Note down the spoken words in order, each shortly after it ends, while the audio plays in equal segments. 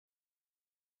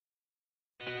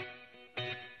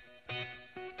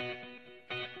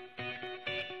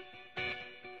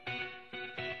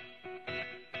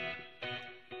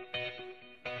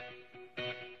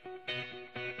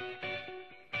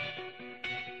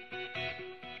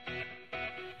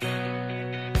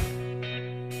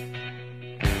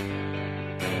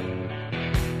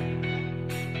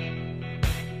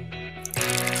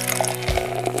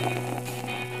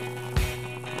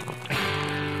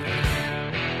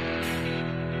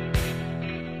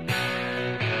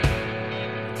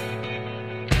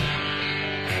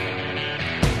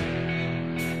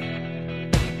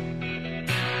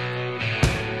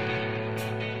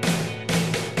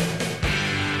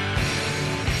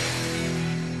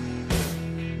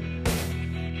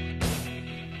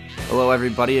Hello,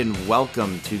 everybody, and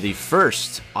welcome to the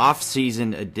first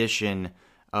off-season edition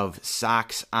of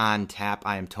Sox on Tap.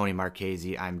 I am Tony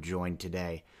Marchese. I'm joined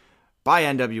today by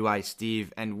NWI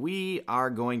Steve, and we are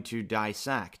going to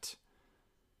dissect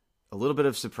a little bit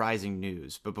of surprising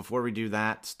news. But before we do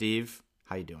that, Steve,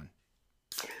 how you doing?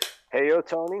 Hey, yo,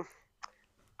 Tony.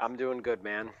 I'm doing good,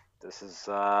 man. This is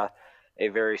a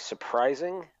very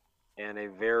surprising and a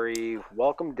very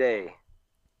welcome day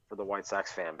for the White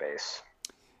Sox fan base.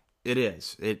 It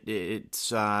is.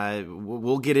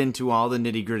 We'll get into all the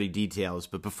nitty-gritty details,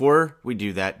 but before we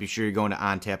do that, be sure you're going to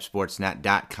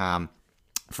OnTapSportsNet.com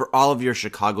for all of your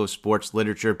Chicago sports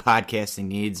literature podcasting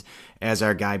needs, as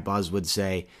our guy Buzz would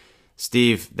say.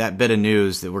 Steve, that bit of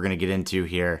news that we're going to get into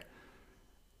here,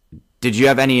 did you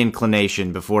have any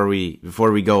inclination before we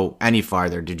go any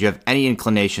farther? Did you have any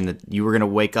inclination that you were going to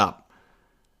wake up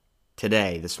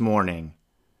today, this morning,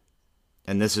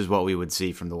 and this is what we would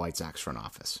see from the White Sox front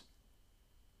office?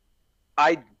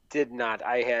 I did not.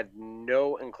 I had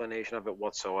no inclination of it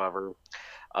whatsoever.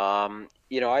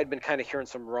 I'd been kind of hearing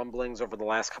some rumblings over the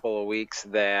last couple of weeks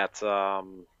that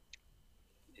the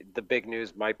big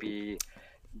news might be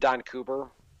Don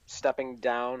Cooper stepping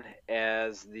down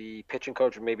as the pitching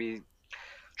coach and maybe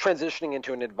transitioning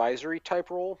into an advisory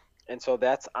type role. And so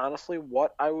that's honestly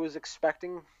what I was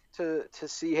expecting to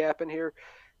see happen here.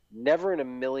 Never in a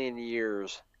million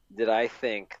years did I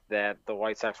think that the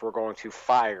White Sox were going to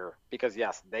fire, because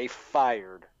yes, they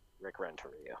fired Rick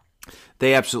Renteria.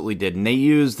 They absolutely did, and they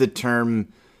used the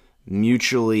term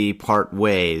mutually part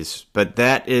ways, but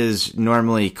that is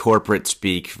normally corporate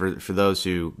speak for those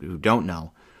who don't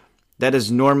know. That is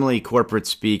normally corporate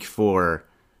speak for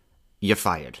you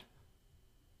fired.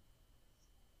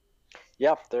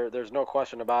 Yeah, there's no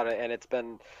question about it, and it's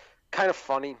been kind of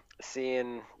funny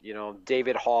seeing,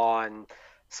 David Haw and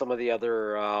some of the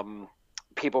other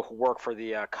people who work for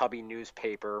the Cubby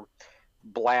newspaper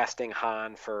blasting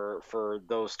Hahn for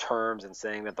those terms and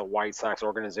saying that the White Sox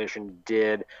organization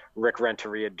did Rick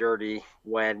Renteria dirty,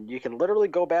 when you can literally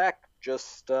go back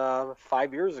just 5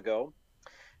 years ago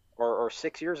or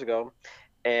 6 years ago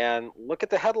and look at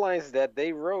the headlines that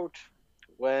they wrote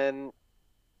when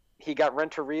he got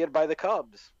Renteria'd by the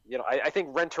Cubs. I think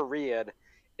Renteria'd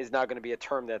is now going to be a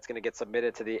term that's going to get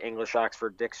submitted to the English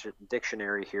Oxford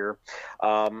Dictionary here.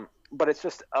 But it's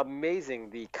just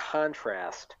amazing, the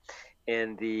contrast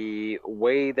in the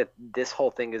way that this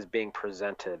whole thing is being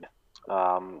presented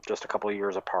just a couple of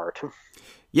years apart.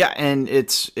 Yeah, and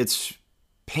it's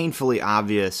painfully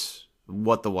obvious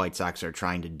what the White Sox are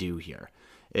trying to do here.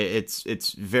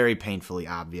 It's very painfully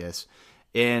obvious.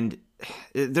 And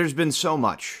there's been so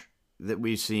much that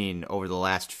we've seen over the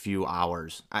last few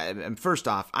hours. And first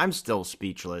off, I'm still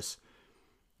speechless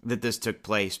that this took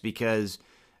place, because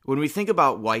when we think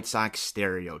about White Sox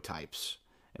stereotypes,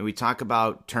 and we talk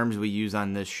about terms we use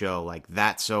on this show, like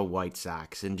 "that's so White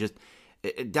Sox," and just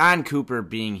Don Cooper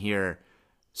being here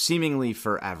seemingly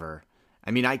forever. I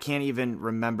mean, I can't even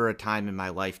remember a time in my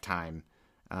lifetime,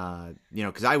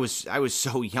 because I was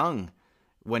so young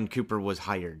when Cooper was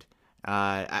hired.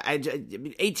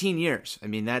 18 years. I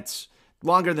mean, that's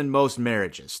longer than most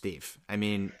marriages, Steve. I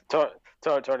mean,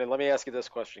 Tony, let me ask you this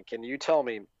question. Can you tell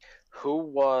me who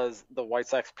was the White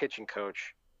Sox pitching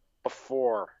coach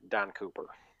before Don Cooper?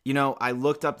 I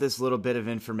looked up this little bit of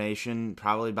information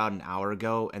probably about an hour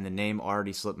ago, and the name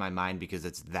already slipped my mind because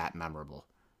it's that memorable.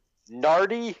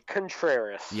 Nardi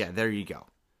Contreras. Yeah, there you go.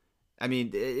 I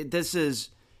mean, this is...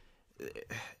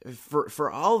 For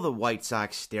all the White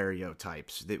Sox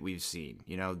stereotypes that we've seen,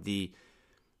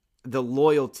 the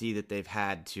loyalty that they've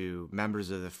had to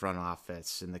members of the front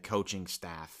office and the coaching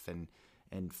staff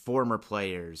and former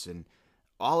players and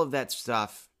all of that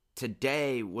stuff,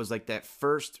 today was like that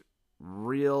first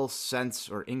real sense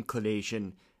or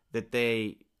inclination that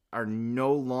they are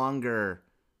no longer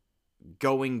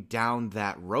going down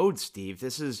that road, Steve.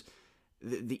 This is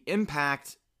the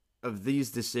impact of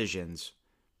these decisions.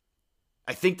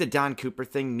 I think the Don Cooper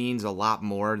thing means a lot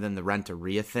more than the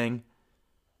Renteria thing,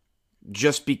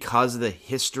 just because of the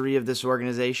history of this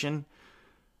organization.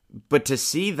 But to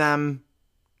see them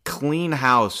clean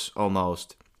house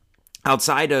almost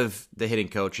outside of the hitting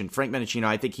coach and Frank Mendicino,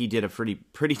 I think he did a pretty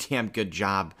damn good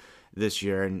job this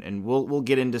year, and we'll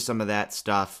get into some of that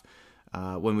stuff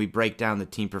when we break down the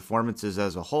team performances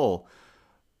as a whole.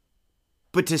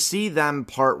 But to see them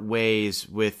part ways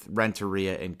with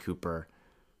Renteria and Cooper,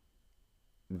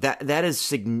 that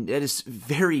is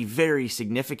very, very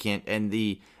significant, and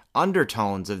the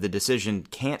undertones of the decision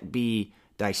can't be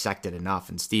dissected enough.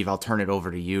 And Steve, I'll turn it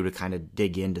over to you to kind of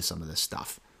dig into some of this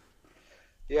stuff.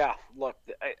 Yeah, look,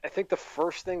 I think the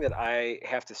first thing that I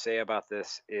have to say about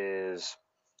this is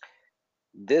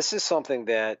something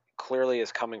that clearly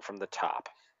is coming from the top.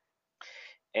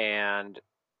 And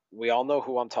we all know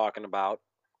who I'm talking about.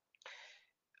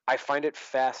 I find it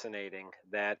fascinating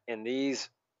that in these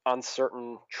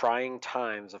uncertain, trying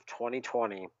times of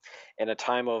 2020, in a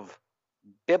time of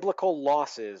biblical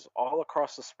losses all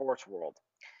across the sports world,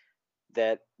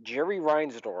 that Jerry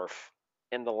Reinsdorf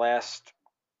in the last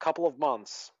couple of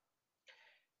months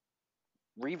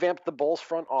revamped the Bulls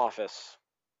front office,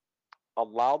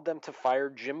 allowed them to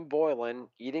fire Jim Boylan,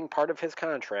 eating part of his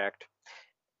contract,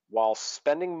 while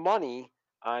spending money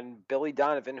on Billy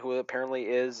Donovan, who apparently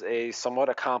is a somewhat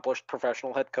accomplished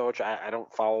professional head coach. I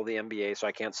don't follow the NBA, so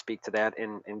I can't speak to that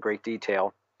in great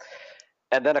detail.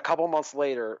 And then a couple months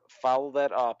later, follow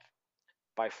that up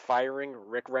by firing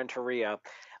Rick Renteria.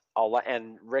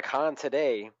 And Rick Hahn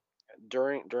today,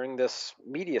 during this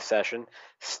media session,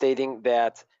 stating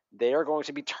that they are going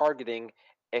to be targeting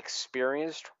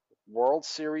experienced World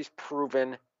Series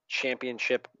proven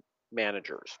championship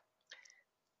managers.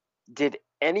 Did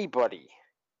anybody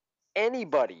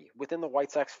within the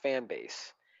White Sox fan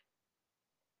base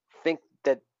think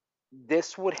that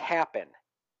this would happen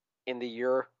in the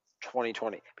year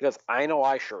 2020? Because I know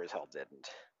I sure as hell didn't.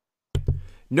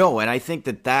 No, and I think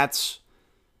that's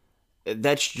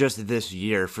just this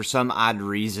year. For some odd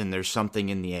reason, there's something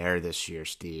in the air this year,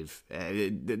 Steve.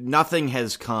 Nothing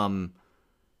has come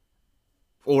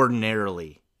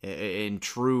ordinarily in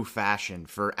true fashion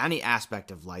for any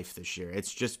aspect of life this year.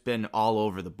 It's just been all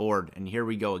over the board, and here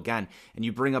we go again. And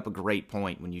you bring up a great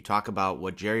point when you talk about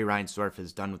what Jerry Reinsdorf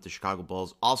has done with the Chicago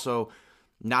Bulls. Also,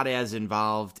 not as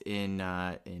involved in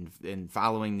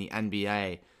following the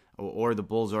NBA or the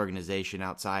Bulls organization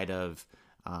outside of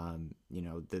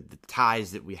the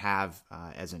ties that we have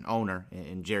as an owner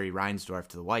in Jerry Reinsdorf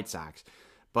to the White Sox.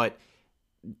 But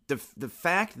the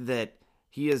fact that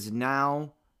he has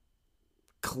now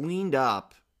cleaned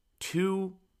up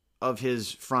two of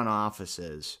his front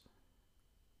offices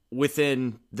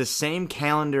within the same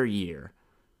calendar year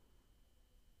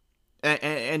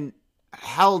and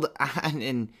held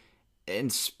on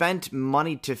and spent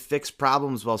money to fix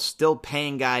problems while still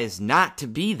paying guys not to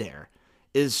be there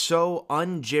is so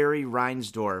un-Jerry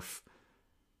Reinsdorf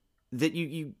that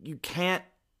you can't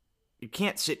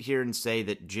sit here and say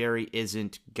that Jerry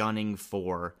isn't gunning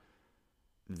for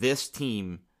this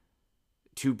team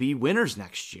to be winners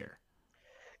next year.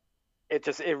 It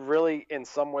really in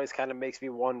some ways kind of makes me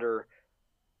wonder,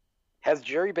 has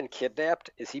Jerry been kidnapped?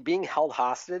 Is he being held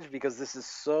hostage? Because this is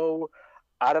so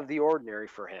out of the ordinary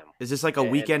for him. Is this like a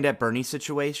Weekend at Bernie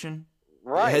situation?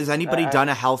 Right. Has anybody done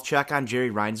a health check on Jerry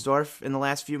Reinsdorf in the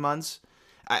last few months?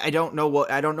 I don't know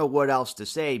what else to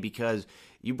say, because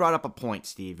you brought up a point,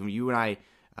 Steve. You and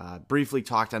I briefly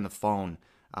talked on the phone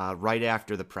right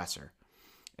after the presser,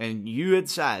 and you had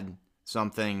said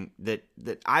something that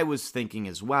I was thinking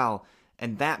as well,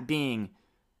 and that being,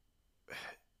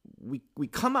 we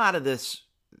come out of this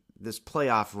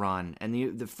playoff run,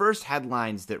 and the first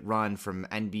headlines that run from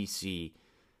NBC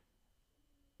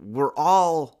were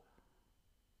all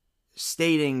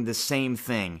stating the same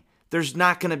thing. There's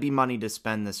not going to be money to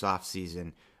spend this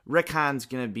offseason. Rick Hahn's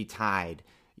going to be tied.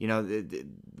 The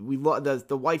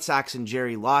White Sox and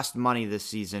Jerry lost money this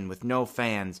season with no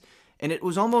fans. And it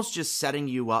was almost just setting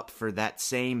you up for that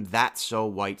same "that's so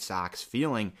White Sox"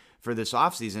 feeling for this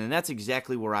offseason. And that's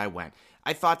exactly where I went.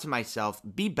 I thought to myself,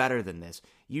 be better than this.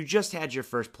 You just had your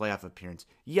first playoff appearance.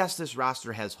 Yes, this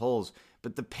roster has holes,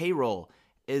 but the payroll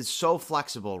is so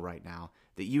flexible right now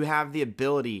that you have the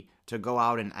ability to go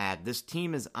out and add. This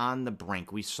team is on the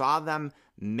brink. We saw them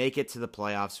make it to the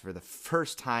playoffs for the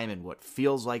first time in what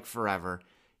feels like forever.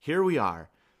 Here we are.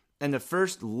 And the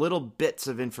first little bits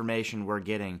of information we're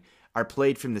getting are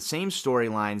played from the same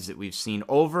storylines that we've seen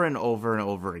over and over and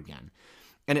over again.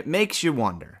 And it makes you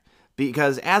wonder,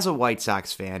 because as a White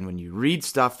Sox fan, when you read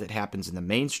stuff that happens in the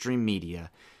mainstream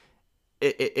media,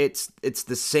 it's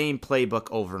the same playbook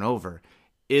over and over.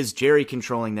 Is Jerry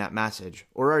controlling that message?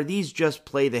 Or are these just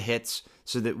play the hits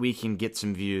so that we can get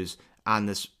some views on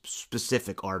this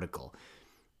specific article?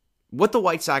 What the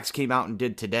White Sox came out and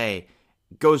did today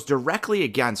goes directly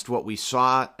against what we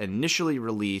saw initially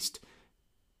released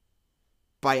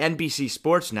by NBC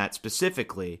Sportsnet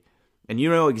specifically. And you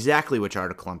know exactly which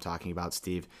article I'm talking about,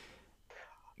 Steve.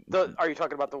 Are you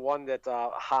talking about the one that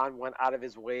Hahn went out of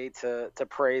his way to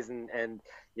praise and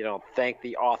thank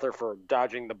the author for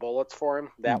dodging the bullets for him?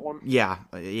 That one? Yeah.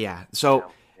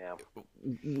 So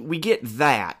we get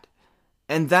that,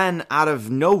 and then out of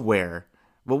nowhere,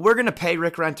 well, we're going to pay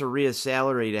Rick Renteria's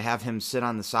salary to have him sit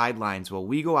on the sidelines. Well,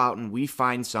 we go out and we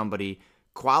find somebody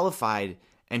qualified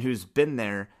and who's been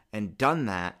there and done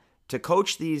that to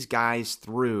coach these guys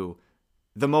through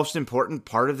the most important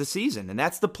part of the season, and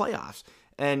that's the playoffs.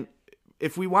 And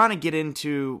if we want to get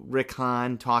into Rick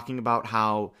Hahn talking about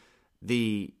how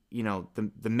the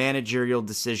managerial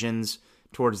decisions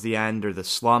towards the end or the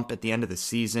slump at the end of the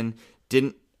season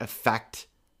didn't affect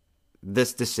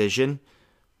this decision,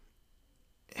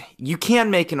 you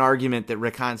can make an argument that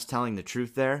Rick Hahn's telling the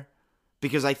truth there,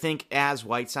 because I think as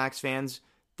White Sox fans,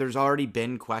 there's already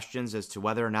been questions as to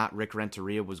whether or not Rick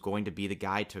Renteria was going to be the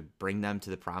guy to bring them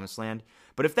to the promised land.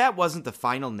 But if that wasn't the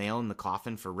final nail in the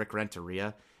coffin for Rick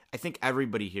Renteria, I think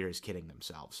everybody here is kidding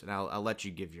themselves. And I'll let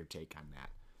you give your take on that.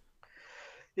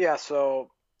 Yeah,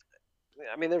 so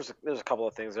I mean, there's a couple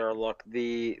of things there. Look,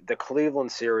 the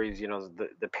Cleveland series,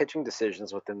 the pitching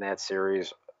decisions within that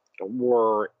series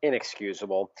were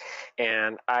inexcusable,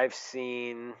 and I've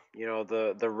seen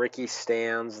the Ricky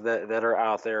stands that are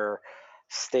out there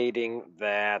stating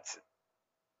that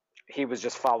he was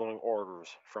just following orders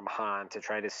from Hahn to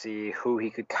try to see who he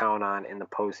could count on in the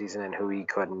postseason and who he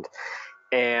couldn't.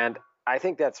 And I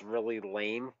think that's really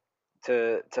lame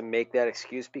to make that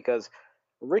excuse, because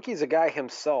Ricky's a guy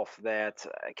himself that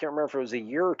I can't remember if it was a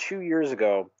year or 2 years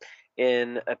ago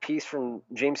in a piece from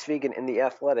James Fegan in The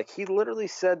Athletic. He literally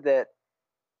said that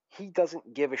he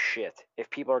doesn't give a shit if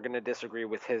people are going to disagree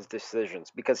with his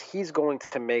decisions because he's going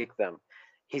to make them.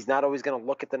 He's not always going to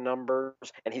look at the numbers,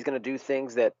 and he's going to do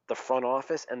things that the front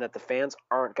office and that the fans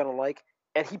aren't going to like.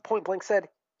 And he point blank said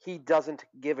he doesn't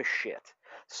give a shit.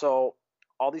 So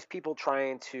all these people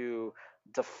trying to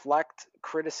deflect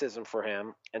criticism for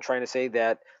him and trying to say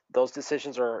that those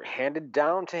decisions are handed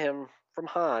down to him from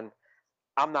Hahn,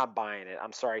 I'm not buying it.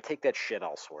 I'm sorry. Take that shit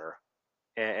elsewhere.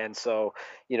 And so,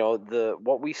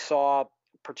 what we saw,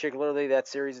 particularly that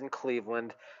series in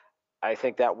Cleveland, I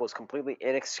think that was completely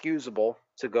inexcusable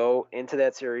to go into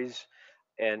that series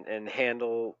and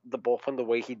handle the bullpen the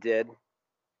way he did.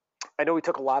 I know he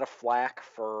took a lot of flack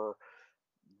for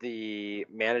the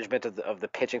management of the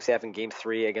pitching staff in Game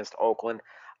 3 against Oakland.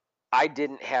 I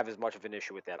didn't have as much of an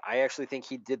issue with that. I actually think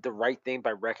he did the right thing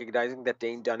by recognizing that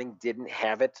Dane Dunning didn't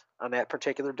have it on that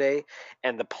particular day,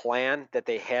 and the plan that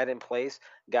they had in place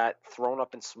got thrown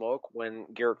up in smoke when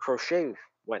Garrett Crochet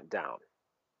went down.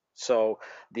 So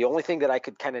the only thing that I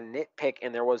could kind of nitpick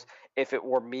in there was, if it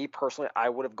were me personally, I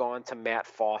would have gone to Matt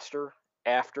Foster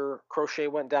after Crochet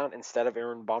went down instead of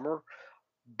Aaron Bummer.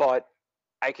 But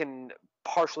I can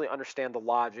partially understand the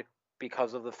logic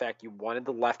because of the fact you wanted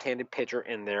the left-handed pitcher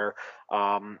in there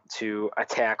to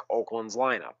attack Oakland's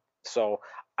lineup. So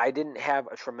I didn't have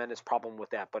a tremendous problem with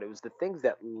that, but it was the things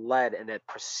that led and that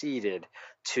preceded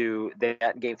to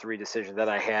that Game 3 decision that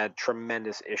I had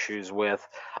tremendous issues with.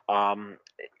 And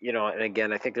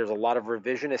again, I think there's a lot of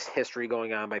revisionist history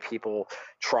going on by people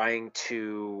trying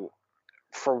to,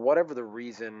 for whatever the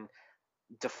reason,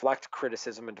 deflect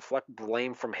criticism and deflect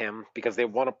blame from him because they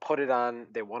want to put it on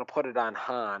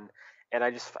Hahn. And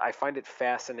I find it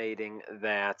fascinating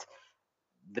that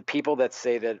the people that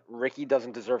say that Ricky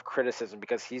doesn't deserve criticism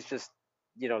because he's just,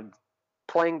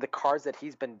 playing the cards that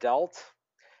he's been dealt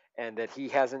and that he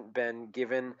hasn't been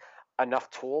given enough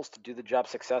tools to do the job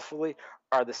successfully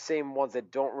are the same ones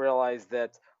that don't realize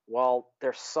that, well,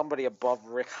 there's somebody above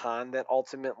Rick Hahn that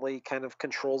ultimately kind of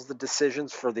controls the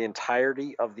decisions for the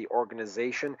entirety of the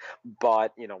organization.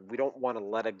 But, we don't want to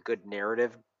let a good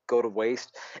narrative go to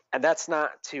waste. And that's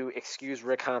not to excuse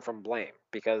Rick Hahn from blame,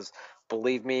 because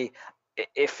believe me,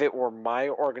 if it were my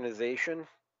organization,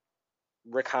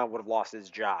 Rick Hahn would have lost his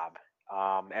job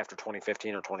after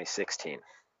 2015 or 2016.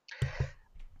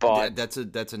 But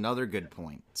that's another good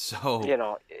point. So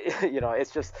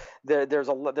it's just there's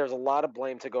a lot of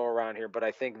blame to go around here. But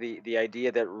I think the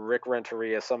idea that Rick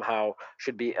Renteria somehow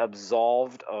should be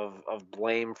absolved of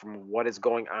blame from what is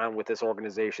going on with this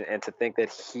organization, and to think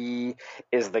that he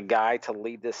is the guy to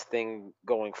lead this thing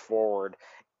going forward,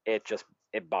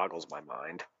 it boggles my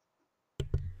mind.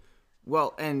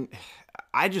 Well, and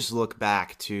I just look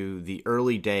back to the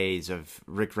early days of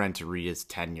Rick Renteria's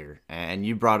tenure, and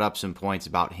you brought up some points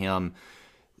about him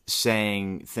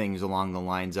saying things along the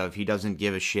lines of he doesn't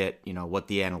give a shit, what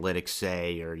the analytics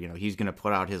say, or he's going to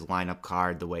put out his lineup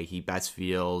card the way he best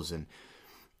feels, and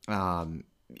and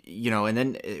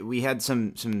then we had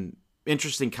some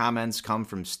interesting comments come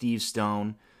from Steve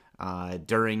Stone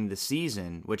during the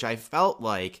season, which I felt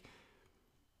like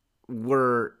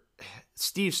were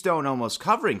Steve Stone almost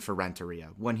covering for Renteria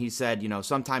when he said,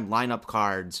 sometimes lineup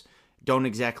cards don't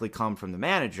exactly come from the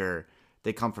manager.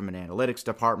 They come from an analytics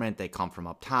department. They come from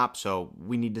up top. So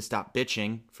we need to stop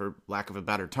bitching, for lack of a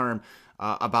better term,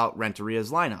 about Renteria's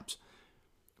lineups,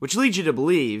 which leads you to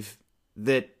believe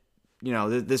that,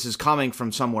 this is coming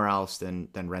from somewhere else than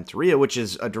Renteria, which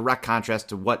is a direct contrast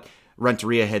to what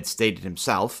Renteria had stated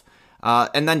himself.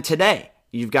 And then today,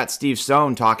 you've got Steve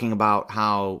Stone talking about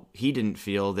how he didn't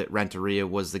feel that Renteria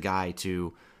was the guy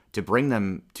to bring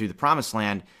them to the promised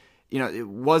land.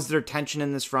 Was there tension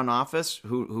in this front office?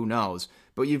 Who knows?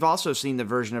 But you've also seen the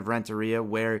version of Renteria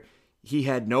where he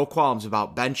had no qualms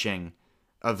about benching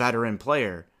a veteran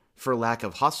player for lack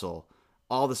of hustle,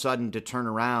 all of a sudden to turn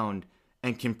around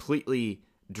and completely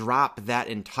drop that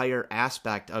entire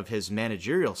aspect of his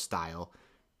managerial style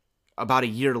about a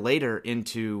year later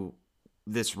into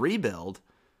this rebuild.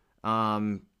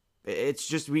 It's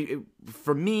just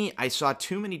for me, I saw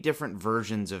too many different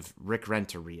versions of Rick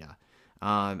Renteria.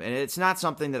 And it's not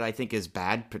something that I think is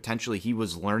bad. Potentially he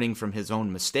was learning from his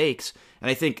own mistakes.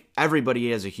 And I think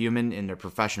everybody as a human in their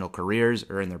professional careers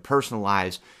or in their personal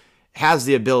lives has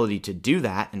the ability to do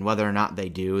that. And whether or not they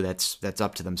do, that's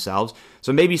up to themselves.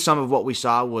 So maybe some of what we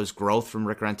saw was growth from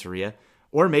Rick Renteria,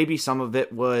 or maybe some of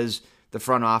it was the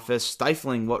front office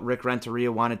stifling what Rick Renteria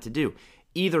wanted to do.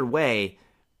 Either way,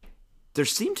 there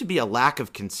seemed to be a lack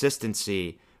of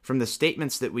consistency from the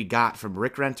statements that we got from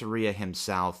Rick Renteria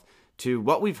himself to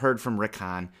what we've heard from Rick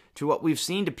Hahn, to what we've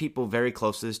seen to people very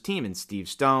close to this team, and Steve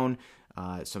Stone,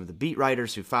 some of the beat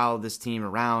writers who followed this team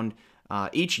around.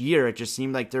 Each year, it just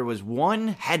seemed like there was one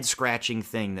head-scratching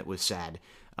thing that was said,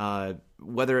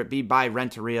 whether it be by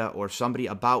Renteria or somebody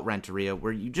about Renteria,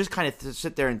 where you just kind of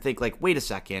sit there and think, like, wait a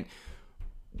second,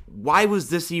 why was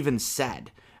this even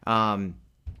said?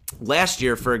 Last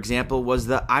year, for example, was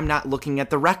the "I'm not looking at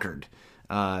the record"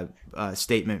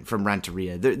 statement from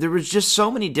Renteria. There was just so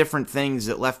many different things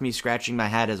that left me scratching my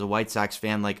head as a White Sox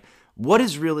fan, like, what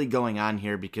is really going on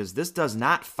here? Because this does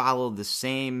not follow the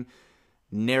same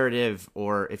narrative,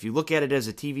 or if you look at it as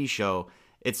a TV show,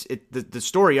 the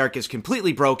story arc is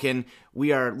completely broken.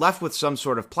 We are left with some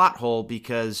sort of plot hole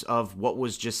because of what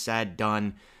was just said,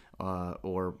 done,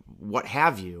 or what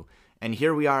have you. And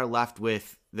here we are left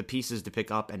with the pieces to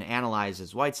pick up and analyze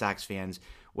as White Sox fans.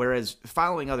 Whereas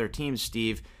following other teams,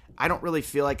 Steve, I don't really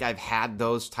feel like I've had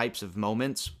those types of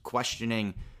moments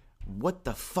questioning what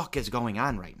the fuck is going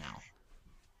on right now.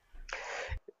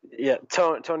 Yeah,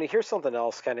 Tony, here's something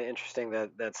else kind of interesting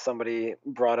that somebody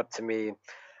brought up to me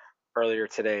earlier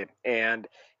today. And,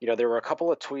 there were a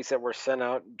couple of tweets that were sent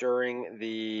out during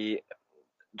the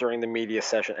media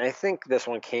session. And I think this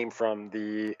one came from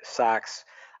the Sox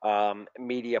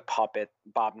media puppet,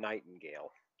 Bob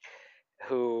Nightingale,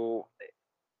 who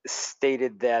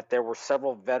stated that there were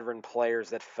several veteran players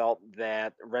that felt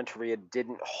that Renteria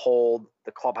didn't hold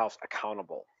the clubhouse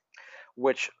accountable,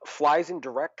 which flies in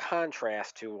direct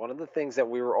contrast to one of the things that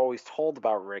we were always told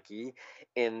about Ricky,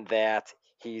 in that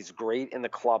he's great in the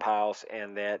clubhouse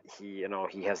and that he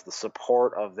has the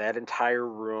support of that entire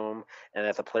room and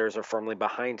that the players are firmly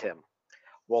behind him.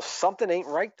 Well, something ain't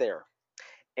right there.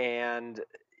 And,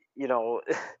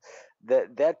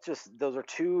 those are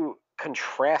two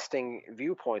contrasting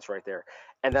viewpoints right there.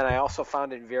 And then I also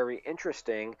found it very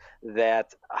interesting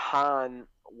that Hahn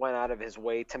went out of his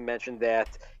way to mention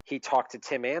that he talked to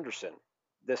Tim Anderson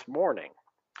this morning.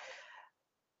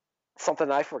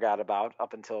 Something I forgot about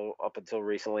up until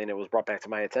recently, and it was brought back to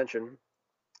my attention.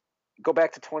 Go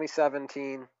back to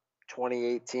 2017,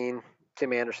 2018.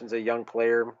 Tim Anderson's a young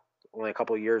player, only a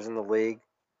couple of years in the league.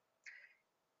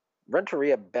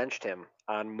 Renteria benched him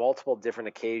on multiple different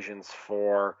occasions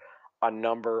for a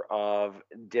number of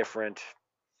different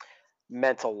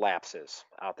mental lapses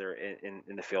out there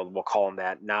in the field. We'll call them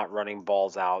that. Not running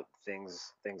balls out,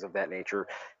 things of that nature.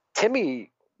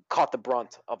 Timmy caught the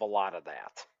brunt of a lot of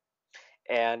that.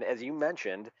 And as you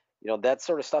mentioned, that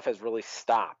sort of stuff has really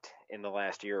stopped in the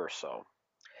last year or so.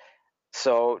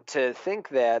 So to think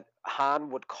that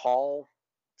Hahn would call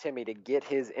Timmy to get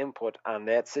his input on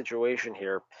that situation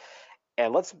here,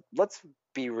 and let's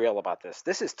be real about this.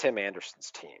 This is Tim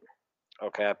Anderson's team.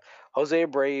 Okay. Jose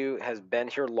Abreu has been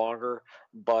here longer,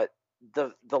 but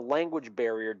the language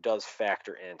barrier does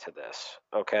factor into this,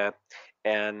 okay?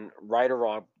 And right or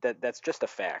wrong, that's just a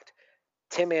fact.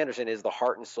 Tim Anderson is the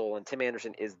heart and soul, and Tim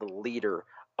Anderson is the leader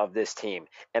of this team.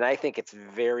 And I think it's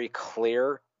very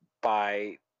clear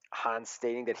by Hans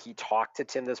stating that he talked to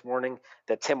Tim this morning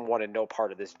that Tim wanted no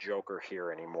part of this joker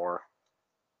here anymore.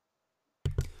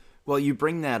 Well, you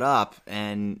bring that up,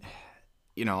 and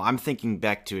I'm thinking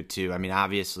back to it too. I mean,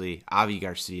 obviously, Avi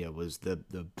Garcia was the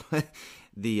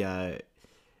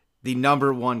the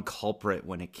number one culprit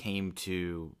when it came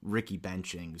to Ricky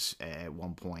benchings at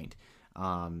one point.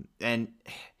 And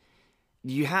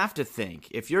you have to think,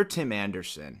 if you're Tim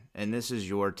Anderson and this is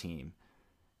your team,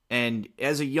 and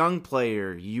as a young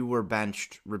player, you were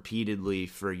benched repeatedly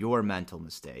for your mental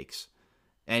mistakes,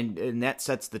 and that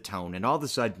sets the tone. And all of a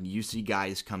sudden, you see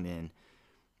guys come in.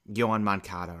 Yohan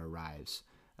Moncada arrives.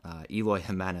 Eloy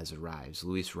Jimenez arrives.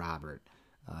 Luis Robert.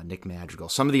 Nick Madrigal.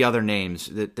 Some of the other names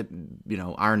that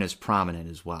aren't as prominent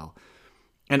as well.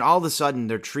 And all of a sudden,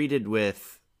 they're treated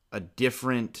with a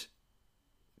different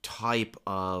type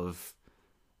of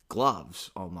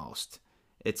gloves almost.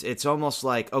 It's almost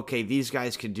like, okay, these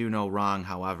guys could do no wrong.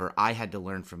 However, I had to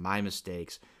learn from my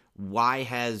mistakes. Why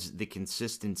has the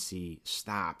consistency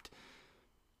stopped?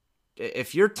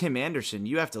 If you're Tim Anderson,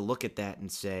 you have to look at that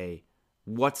and say,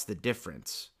 what's the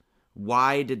difference?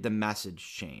 Why did the message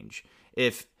change?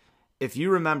 If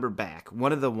you remember back,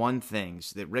 one of the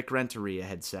things that Rick Renteria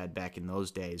had said back in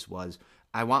those days was,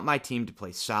 I want my team to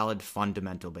play solid,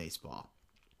 fundamental baseball.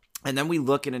 And then we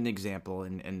look at an example,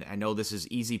 and I know this is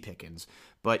easy pickings,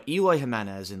 but Eloy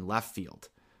Jimenez in left field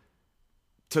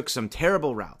took some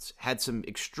terrible routes, had some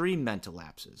extreme mental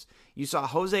lapses. You saw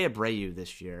Jose Abreu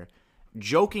this year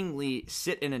jokingly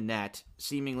sit in a net,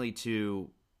 seemingly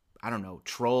to,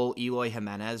 troll Eloy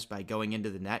Jimenez by going into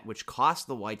the net, which cost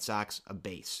the White Sox a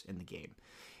base in the game.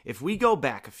 If we go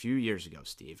back a few years ago,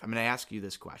 Steve, I'm going to ask you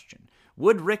this question.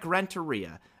 Would Rick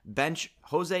Renteria bench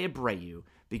Jose Abreu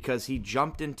because he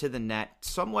jumped into the net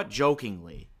somewhat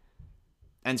jokingly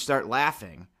and start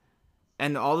laughing,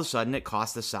 and all of a sudden it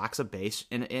cost the Sox a base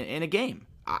in a game?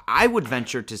 I would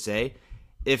venture to say,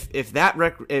 if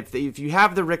you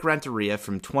have the Rick Renteria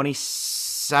from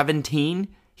 2017,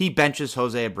 he benches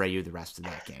Jose Abreu the rest of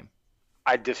that game.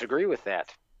 I disagree with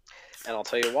that. And I'll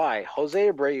tell you why. Jose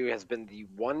Abreu has been the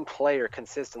one player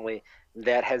consistently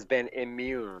that has been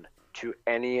immune to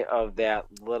any of that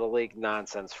Little League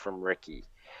nonsense from Ricky.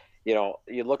 You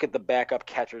look at the backup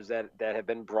catchers that have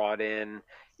been brought in.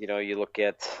 You look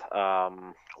at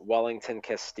Wellington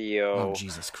Castillo. Oh,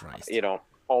 Jesus Christ.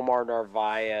 Omar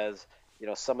Narvaez.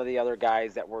 Some of the other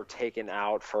guys that were taken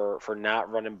out for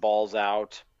not running balls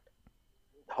out.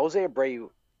 Jose Abreu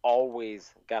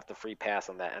always got the free pass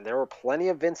on that. And there were plenty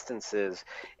of instances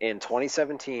in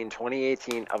 2017,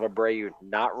 2018 of Abreu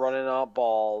not running out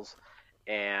balls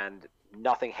and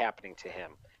nothing happening to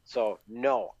him. So,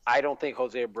 no, I don't think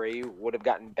Jose Abreu would have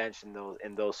gotten benched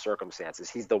in those circumstances.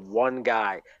 He's the one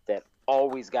guy that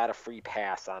always got a free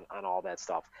pass on all that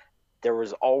stuff. There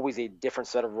was always a different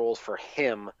set of rules for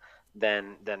him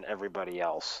than everybody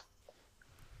else.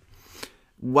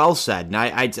 Well said. And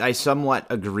I somewhat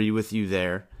agree with you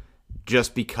there,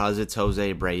 just because it's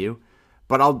Jose Abreu.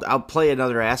 But I'll play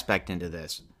another aspect into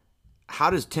this. How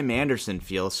does Tim Anderson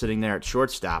feel sitting there at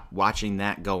shortstop watching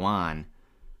that go on,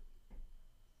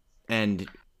 and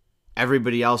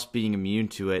everybody else being immune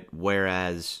to it,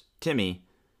 whereas Timmy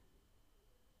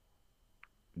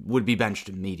would be benched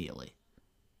immediately?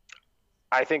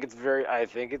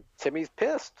 Timmy's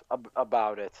pissed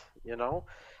about it.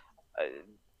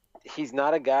 He's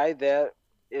not a guy that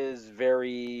is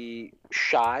very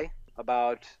shy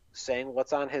about saying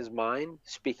what's on his mind,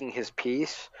 speaking his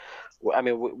piece. I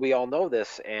mean, we all know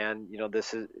this, and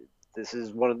this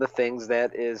is one of the things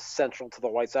that is central to the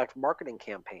White Sox marketing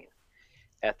campaign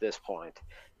at this point.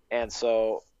 And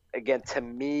so, again, to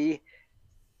me,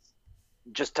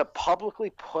 just to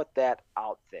publicly put that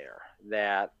out there,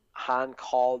 that Han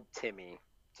called Timmy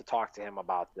to talk to him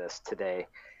about this today,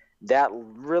 that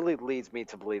really leads me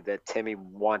to believe that Timmy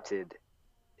wanted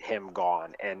him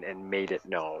gone and made it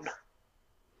known.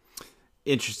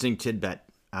 Interesting tidbit.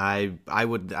 I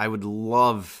would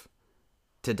love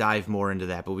to dive more into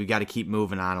that, but we've got to keep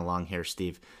moving on along here,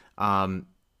 Steve.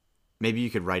 Maybe you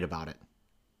could write about it.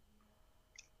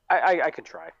 I could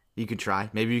try. You could try.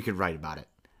 Maybe you could write about it.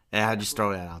 I'll just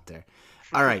throw that out there.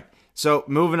 All right. So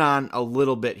moving on a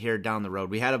little bit here down the road,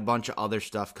 we had a bunch of other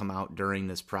stuff come out during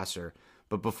this presser.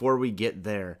 But before we get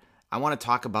there, I want to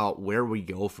talk about where we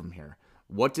go from here.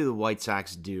 What do the White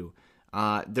Sox do?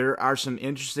 There are some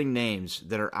interesting names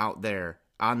that are out there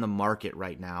on the market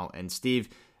right now. And Steve,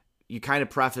 you kind of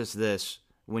preface this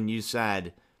when you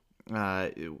said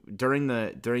during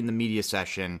the media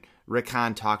session, Rick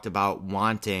Hahn talked about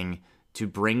wanting to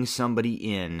bring somebody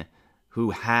in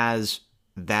who has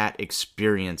that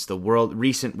experience, the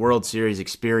recent World Series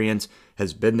experience,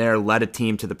 has been there, led a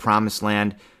team to the promised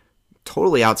land,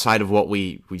 totally outside of what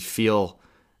we feel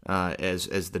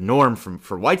as the norm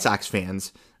for White Sox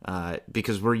fans,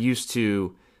 because we're used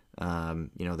to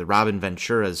the Robin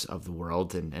Venturas of the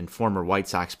world and former White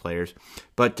Sox players.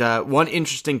 But one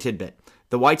interesting tidbit.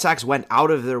 The White Sox went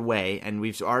out of their way, and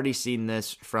we've already seen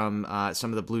this from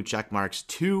some of the blue check marks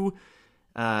to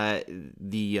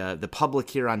the public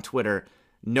here on Twitter.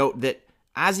 Note that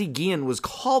Ozzie Guillen was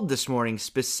called this morning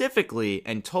specifically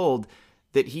and told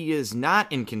that he is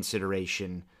not in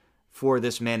consideration for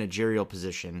this managerial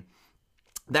position.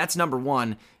 That's number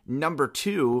one. Number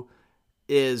two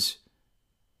is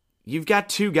you've got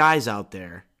two guys out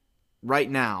there right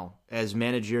now as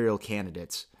managerial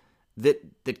candidates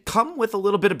that come with a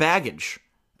little bit of baggage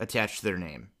attached to their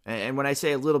name. And when I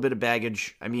say a little bit of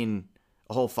baggage, I mean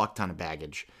a whole fuck ton of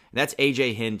baggage. And that's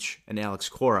AJ Hinch and Alex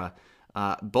Cora.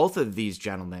 Both of these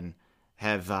gentlemen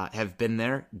have been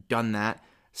there, done that,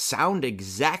 sound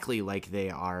exactly like they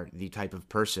are the type of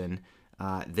person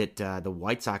that the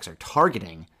White Sox are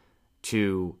targeting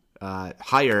to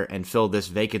hire and fill this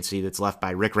vacancy that's left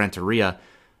by Rick Renteria.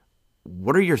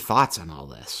 What are your thoughts on all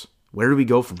this? Where do we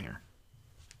go from here?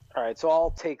 All right, so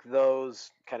I'll take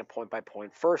those kind of point by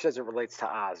point. First, as it relates to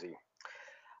Ozzie.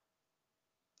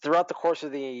 Throughout the course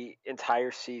of the entire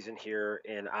season here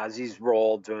in Ozzie's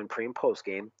role doing pre- and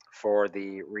post-game for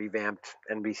the revamped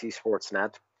NBC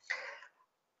Sportsnet,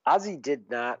 Ozzie did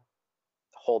not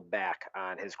hold back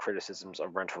on his criticisms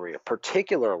of Renteria,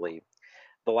 particularly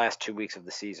the last 2 weeks of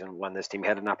the season when this team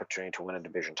had an opportunity to win a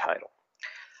division title.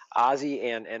 Ozzie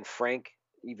and Frank,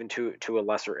 even to a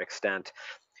lesser extent,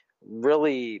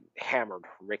 really hammered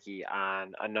Ricky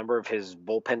on a number of his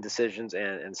bullpen decisions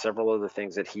and several other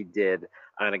things that he did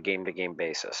on a game-to-game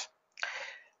basis.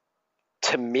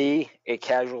 To me, a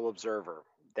casual observer,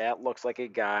 that looks like a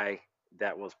guy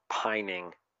that was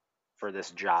pining for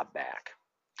this job back.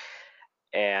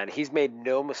 And he's made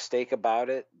no mistake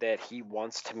about it that he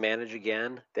wants to manage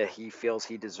again, that he feels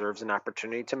he deserves an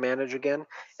opportunity to manage again.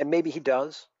 And maybe he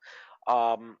does.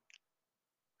 But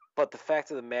the fact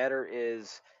of the matter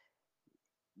is,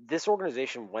 this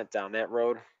organization went down that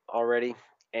road already,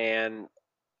 and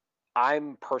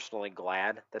I'm personally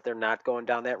glad that they're not going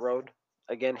down that road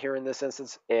again here in this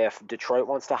instance. If Detroit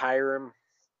wants to hire him,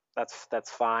 that's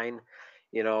fine.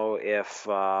 If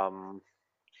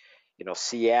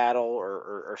Seattle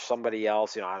or somebody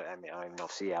else, I don't know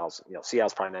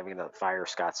Seattle's probably not going to fire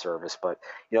Scott Service, but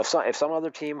if some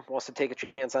other team wants to take a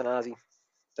chance on Ozzie,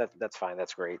 that's fine.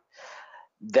 That's great.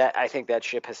 That I think that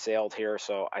ship has sailed here,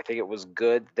 so I think it was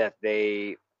good that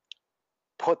they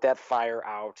put that fire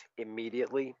out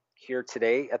immediately here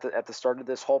today at the start of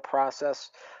this whole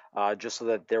process, just so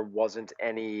that there wasn't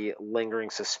any lingering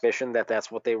suspicion that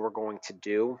that's what they were going to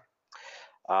do.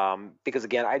 Because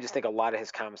again, I just think a lot of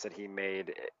his comments that he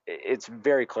made, it's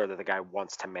very clear that the guy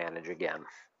wants to manage again.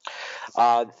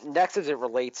 Next, as it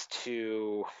relates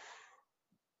to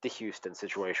the Houston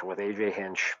situation with AJ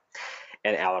Hinch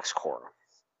and Alex Cora.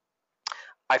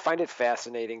 I find it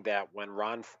fascinating that when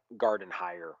Ron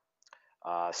Gardenhire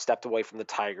stepped away from the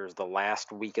Tigers the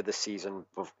last week of the season,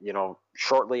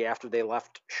 shortly after they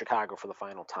left Chicago for the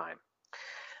final time,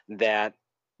 that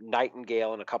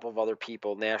Nightingale and a couple of other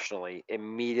people nationally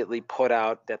immediately put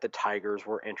out that the Tigers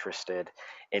were interested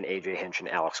in AJ Hinch and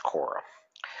Alex Cora.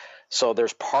 So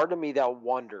there's part of me that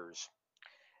wonders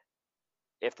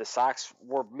if the Sox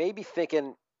were maybe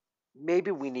thinking,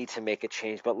 maybe we need to make a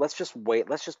change, but let's just wait.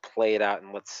 Let's just play it out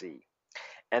and let's see.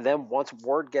 And then once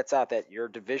word gets out that your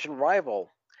division rival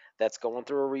that's going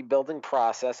through a rebuilding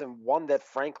process, and one that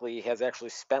frankly has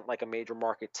actually spent like a major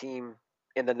market team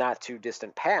in the not too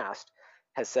distant past,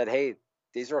 has said, hey,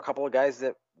 these are a couple of guys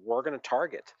that we're going to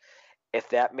target. If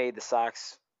that made the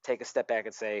Sox take a step back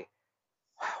and say,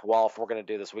 well, if we're going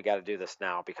to do this, we got to do this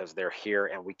now because they're here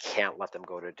and we can't let them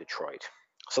go to Detroit.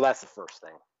 So that's the first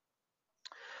thing.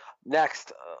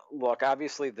 Next, look,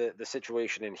 obviously the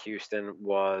situation in Houston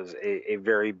was a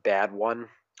very bad one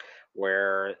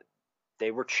where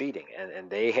they were cheating and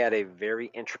they had a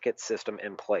very intricate system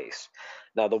in place.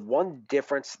 Now, the one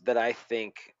difference that I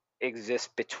think exists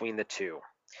between the two,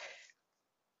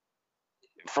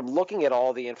 from looking at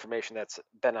all the information that's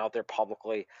been out there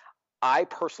publicly, I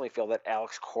personally feel that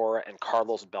Alex Cora and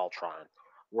Carlos Beltran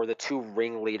were the two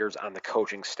ringleaders on the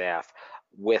coaching staff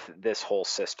with this whole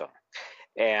system.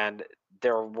 And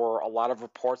there were a lot of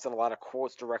reports and a lot of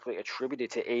quotes directly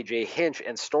attributed to AJ Hinch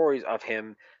and stories of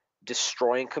him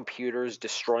destroying computers,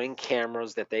 destroying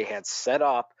cameras that they had set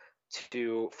up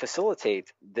to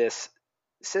facilitate this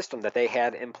system that they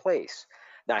had in place.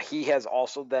 Now, he has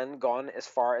also then gone as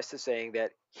far as to saying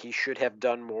that he should have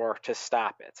done more to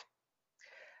stop it.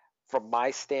 From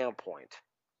my standpoint,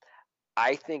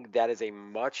 I think that is a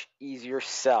much easier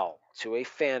sell to a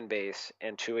fan base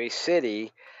and to a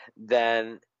city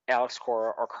than Alex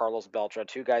Cora or Carlos Beltran,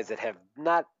 two guys that have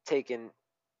not taken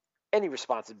any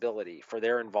responsibility for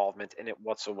their involvement in it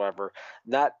whatsoever,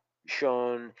 not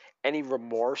shown any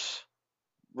remorse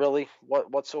really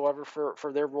whatsoever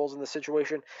for their roles in the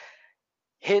situation.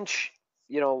 Hinch,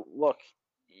 look,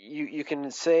 you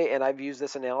can say, and I've used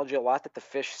this analogy a lot, that the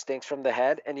fish stinks from the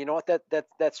head, and you know what,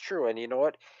 that's true. And you know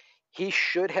what, he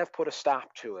should have put a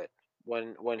stop to it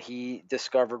when he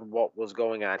discovered what was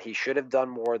going on. He should have done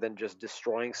more than just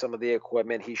destroying some of the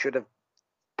equipment. He should have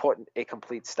put a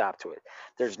complete stop to it.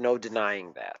 There's no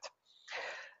denying that.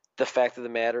 The fact of the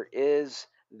matter is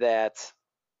that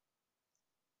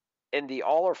in the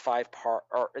all or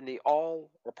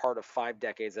part of 5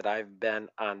 decades that I've been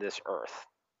on this earth,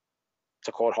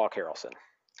 to quote Hawk Harrelson,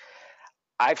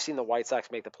 I've seen the White Sox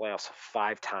make the playoffs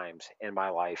 5 times in my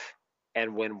life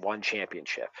and win 1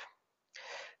 championship.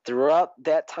 Throughout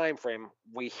that time frame,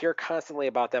 we hear constantly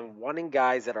about them wanting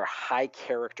guys that are high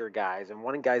character guys and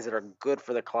wanting guys that are good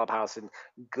for the clubhouse and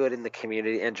good in the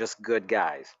community and just good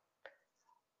guys.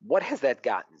 What has that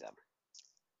gotten them?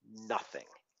 Nothing.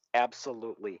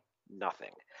 Absolutely nothing.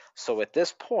 So at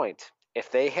this point, if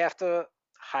they have to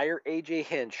hire AJ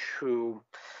Hinch, who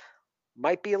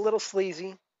might be a little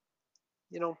sleazy,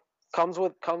 comes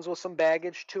with some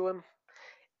baggage to him,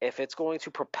 if it's going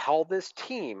to propel this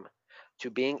team to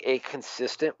being a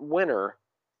consistent winner,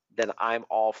 then I'm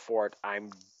all for it. I'm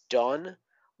done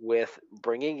with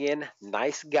bringing in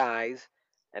nice guys,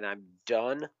 and I'm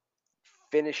done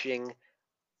finishing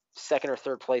second or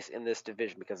third place in this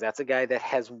division, because that's a guy that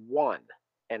has won.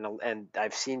 And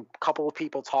I've seen a couple of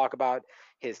people talk about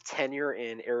his tenure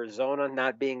in Arizona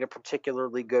not being a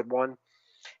particularly good one.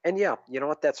 And yeah, you know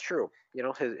what? That's true.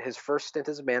 His first stint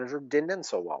as a manager didn't end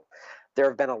so well. There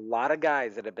have been a lot of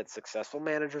guys that have been successful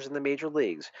managers in the major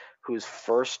leagues whose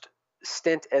first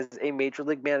stint as a major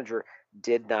league manager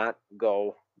did not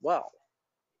go well.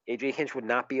 AJ Hinch would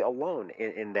not be alone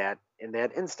in that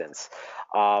instance.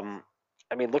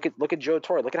 Look at Joe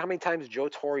Torre. Look at how many times Joe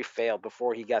Torre failed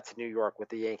before he got to New York with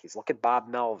the Yankees. Look at Bob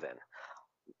Melvin.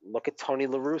 Look at Tony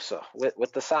La Russa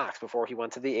with the Sox before he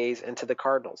went to the A's and to the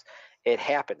Cardinals. It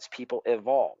happens. People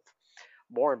evolve.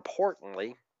 More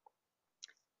importantly,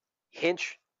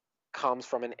 Hinch comes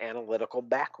from an analytical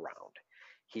background.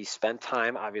 He spent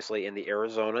time, obviously, in the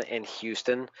Arizona and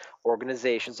Houston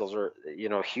organizations. Those are,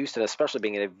 Houston, especially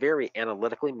being a very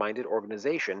analytically minded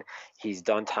organization. He's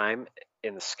done time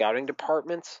in the scouting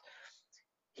departments.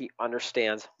 He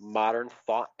understands modern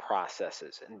thought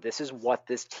processes. And this is what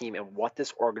this team and what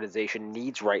this organization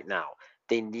needs right now.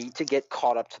 They need to get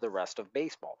caught up to the rest of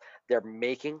baseball. They're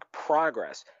making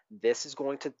progress. This is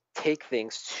going to take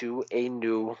things to a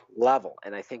new level.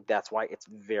 And I think that's why it's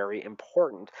very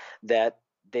important that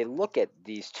they look at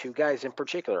these two guys in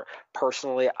particular.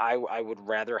 Personally, I would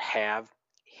rather have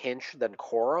Hinch than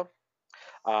Cora.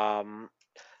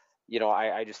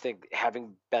 I just think,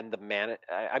 having been the man,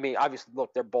 obviously,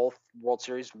 look, they're both World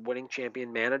Series winning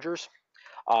champion managers.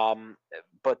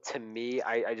 But to me,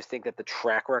 I just think that the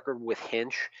track record with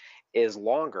Hinch is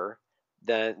longer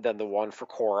than the one for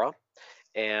Cora.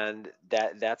 And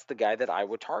that's the guy that I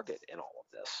would target in all of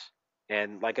this.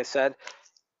 And like I said,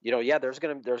 there's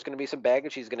gonna be some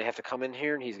baggage. He's gonna have to come in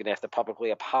here and he's gonna have to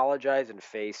publicly apologize and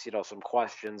face, some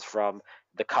questions from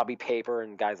the Cubby paper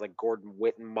and guys like Gordon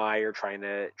Wittenmeyer trying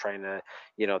to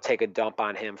take a dump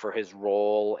on him for his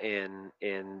role in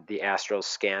the Astros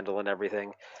scandal and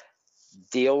everything.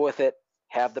 Deal with it.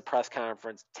 Have the press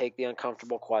conference. Take the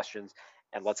uncomfortable questions,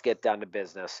 and let's get down to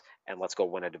business. And let's go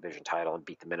win a division title and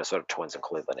beat the Minnesota Twins and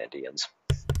Cleveland Indians.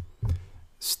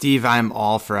 Steve, I'm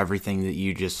all for everything that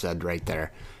you just said right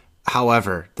there.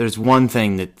 However, there's one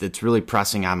thing that's really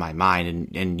pressing on my mind,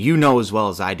 and you know as well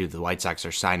as I do the White Sox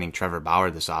are signing Trevor Bauer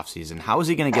this offseason. How is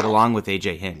he going to get along with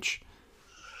AJ Hinch?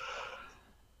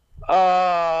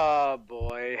 Oh,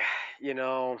 boy.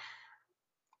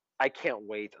 I can't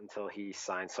wait until he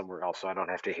signs somewhere else so I don't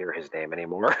have to hear his name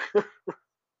anymore.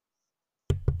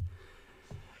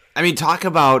 Talk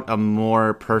about a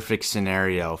more perfect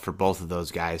scenario for both of those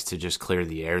guys to just clear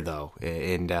the air, though,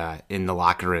 in the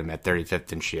locker room at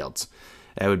 35th and Shields.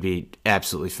 That would be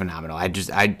absolutely phenomenal.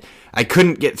 I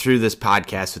couldn't get through this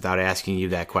podcast without asking you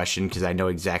that question, because I know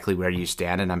exactly where you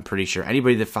stand, and I'm pretty sure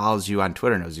anybody that follows you on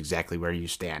Twitter knows exactly where you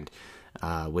stand.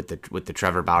 with the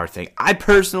Trevor Bauer thing. I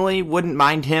personally wouldn't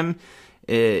mind him,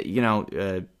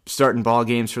 starting ball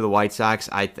games for the White Sox.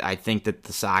 I think that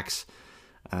the Sox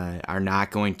are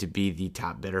not going to be the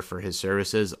top bidder for his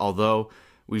services, although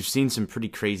we've seen some pretty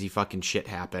crazy fucking shit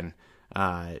happen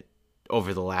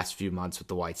over the last few months with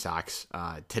the White Sox,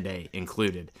 today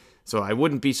included. So I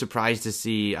wouldn't be surprised to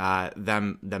see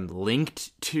them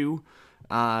linked to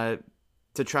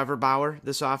Trevor Bauer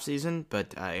this offseason.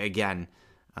 But again,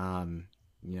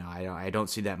 I don't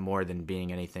see that more than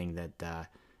being anything that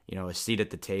a seat at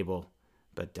the table,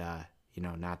 but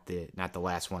not the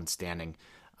last one standing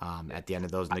at the end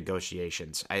of those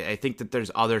negotiations. I think that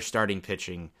there's other starting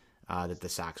pitching that the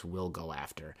Sox will go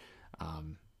after.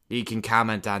 You can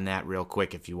comment on that real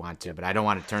quick if you want to, but I don't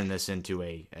want to turn this into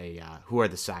a who are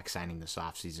the Sox signing this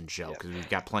offseason show, because we've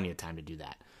got plenty of time to do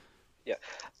that. Yeah,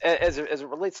 as it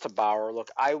relates to Bauer, look,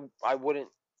 I wouldn't.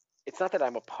 It's not that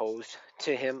I'm opposed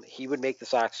to him. He would make the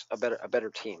Sox a better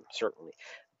team, certainly.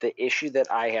 The issue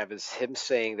that I have is him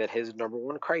saying that his number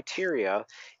one criteria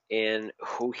in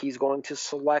who he's going to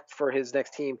select for his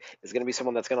next team is going to be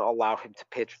someone that's going to allow him to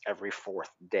pitch every fourth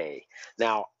day.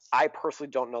 Now, I personally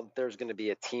don't know that there's going to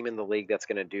be a team in the league that's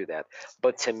going to do that.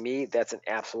 But to me, that's an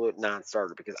absolute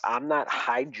non-starter, because I'm not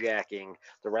hijacking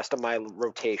the rest of my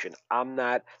rotation. I'm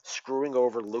not screwing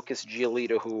over Lucas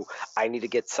Giolito, who I need to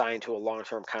get signed to a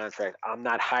long-term contract. I'm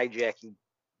not hijacking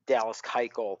Dallas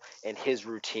Keuchel and his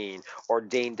routine, or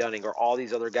Dane Dunning, or all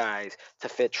these other guys to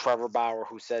fit Trevor Bauer,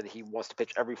 who said he wants to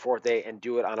pitch every fourth day and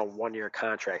do it on a one-year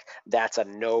contract. That's a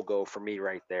no-go for me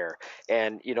right there.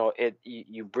 And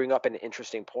you bring up an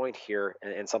interesting point here,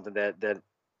 and something that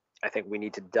I think we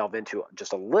need to delve into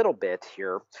just a little bit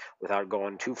here without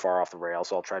going too far off the rails.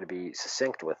 So I'll try to be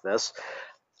succinct with this.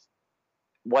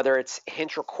 Whether it's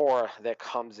Hinch or Cora that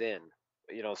comes in,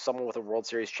 someone with a World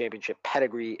Series championship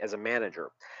pedigree as a manager,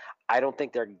 I don't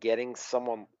think they're getting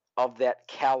someone of that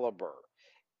caliber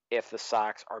if the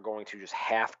Sox are going to just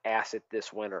half-ass it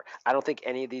this winter. I don't think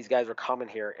any of these guys are coming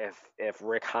here if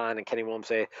Rick Hahn and Kenny Williams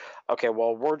say, okay,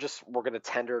 well, we're going to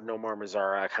tender Nomar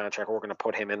Mazara a contract. We're going to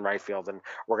put him in right field, and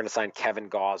we're going to sign Kevin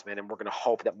Gausman, and we're going to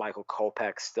hope that Michael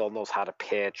Kopech still knows how to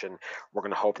pitch, and we're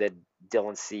going to hope that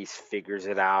Dylan Cease figures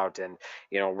it out, and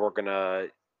we're going to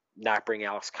not bring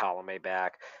Alex Colomé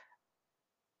back.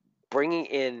 Bringing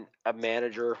in a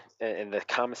manager, and the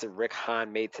comments that Rick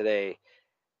Hahn made today,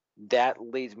 that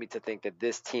leads me to think that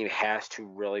this team has to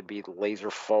really be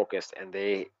laser focused, and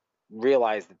they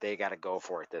realize that they got to go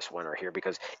for it this winter here,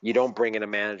 because you don't bring in a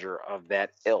manager of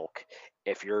that ilk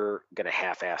if you're going to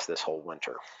half-ass this whole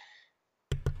winter.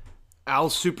 I'll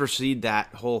supersede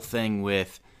that whole thing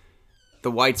with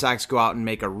the White Sox go out and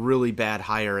make a really bad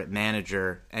hire at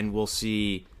manager, and we'll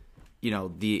see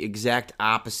the exact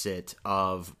opposite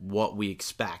of what we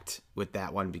expect with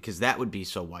that one, because that would be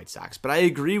so White Sox. But I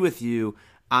agree with you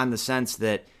on the sense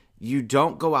that you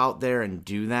don't go out there and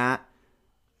do that,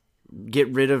 get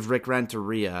rid of Rick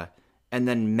Renteria, and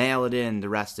then mail it in the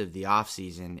rest of the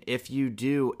offseason. If you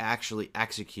do actually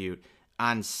execute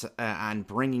on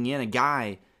bringing in a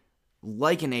guy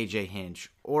like an AJ Hinch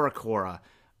or a Cora,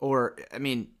 or,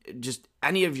 just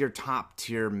any of your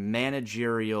top-tier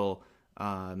managerial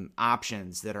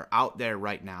options that are out there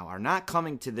right now are not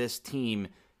coming to this team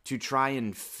to try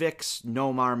and fix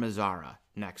Nomar Mazara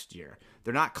next year.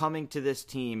 They're not coming to this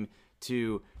team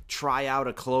to try out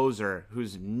a closer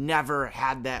who's never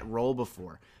had that role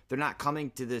before. They're not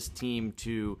coming to this team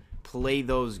to play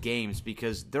those games,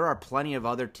 because there are plenty of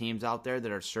other teams out there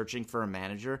that are searching for a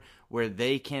manager where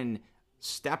they can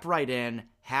step right in,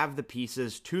 have the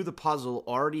pieces to the puzzle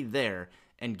already there,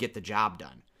 and get the job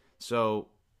done. So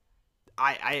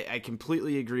I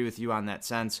completely agree with you on that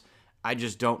sense. I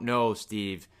just don't know,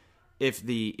 Steve, if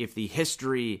the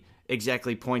history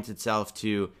exactly points itself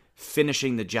to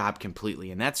finishing the job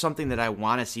completely. And that's something that I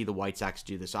want to see the White Sox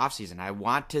do this offseason. I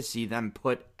want to see them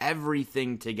put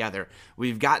everything together.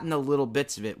 We've gotten the little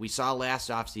bits of it. We saw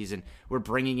last offseason, we're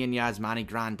bringing in Yasmani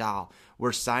Grandal.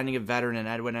 We're signing a veteran in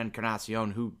Edwin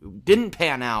Encarnacion who didn't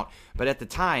pan out, but at the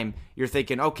time, you're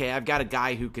thinking, okay, I've got a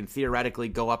guy who can theoretically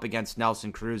go up against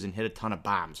Nelson Cruz and hit a ton of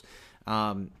bombs.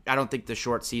 I don't think the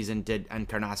short season did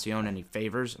Encarnacion any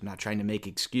favors. I'm not trying to make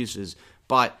excuses,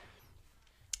 but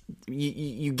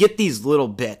you get these little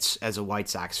bits as a White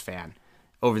Sox fan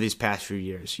over these past few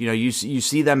years. You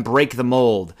see them break the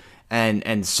mold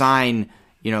and sign,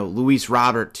 Luis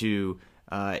Robert to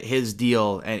his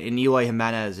deal and Eloy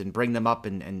Jimenez, and bring them up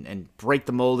and break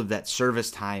the mold of that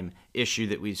service time issue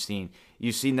that we've seen.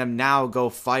 You've seen them now go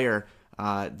fire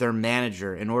their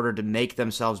manager in order to make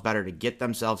themselves better, to get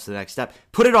themselves to the next step.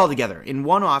 Put it all together in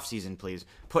one offseason, please.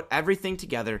 Put everything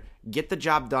together, get the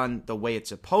job done the way it's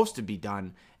supposed to be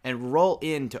done, and roll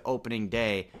into opening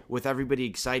day with everybody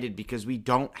excited because we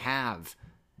don't have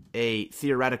a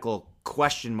theoretical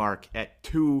question mark at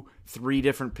 2-3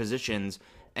 different positions,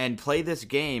 and play this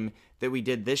game that we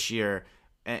did this year.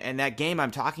 And that game I'm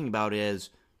talking about is,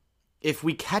 if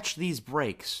we catch these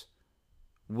breaks,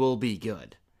 we'll be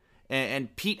good.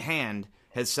 And Pete Hand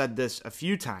has said this a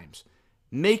few times.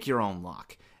 Make your own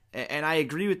luck. And I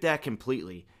agree with that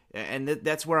completely. And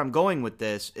that's where I'm going with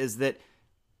this, is that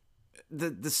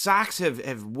the Sox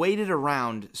have waited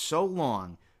around so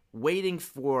long, waiting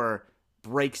for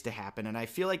breaks to happen. And I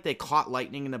feel like they caught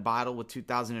lightning in the bottle with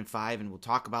 2005, and we'll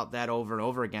talk about that over and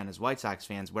over again as White Sox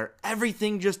fans, where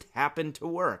everything just happened to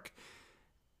work.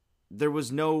 There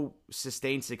was no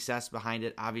sustained success behind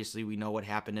it. Obviously, we know what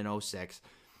happened in 2006.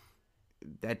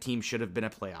 That team should have been a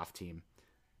playoff team.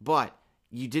 But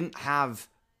you didn't have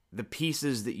the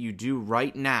pieces that you do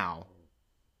right now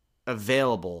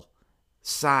available,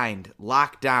 signed,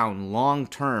 locked down,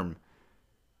 long-term,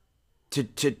 to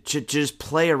just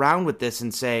play around with this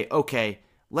and say, okay,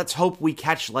 let's hope we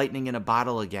catch lightning in a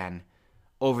bottle again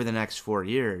over the next 4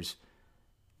 years.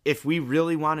 If we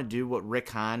really want to do what Rick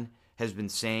Hahn has been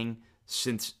saying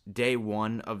since day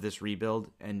one of this rebuild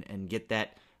and get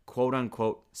that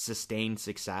quote-unquote sustained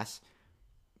success,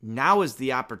 now is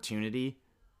the opportunity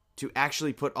to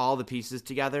actually put all the pieces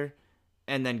together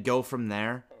and then go from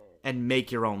there and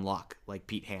make your own luck, like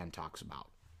Pete Hand talks about.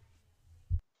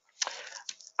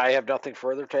 I have nothing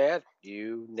further to add.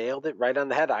 You nailed it right on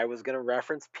the head. I was going to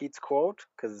reference Pete's quote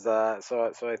because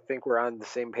so I think we're on the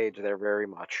same page there very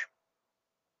much.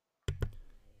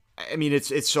 I mean,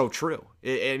 it's so true.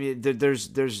 I mean,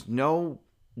 there's no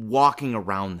walking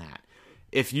around that.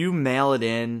 If you mail it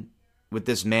in with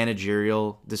this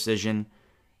managerial decision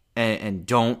and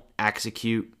don't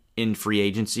execute in free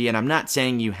agency, and I'm not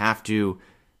saying you have to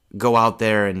go out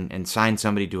there and sign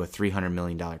somebody to a $300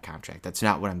 million contract. That's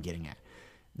not what I'm getting at.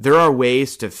 There are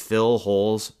ways to fill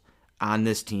holes on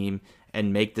this team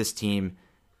and make this team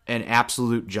an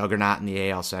absolute juggernaut in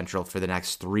the AL Central for the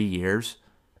next 3 years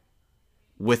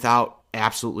without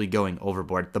absolutely going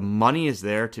overboard. The money is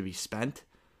there to be spent,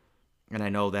 and I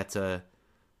know that's a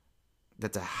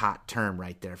hot term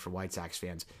right there for White Sox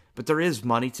fans, but there is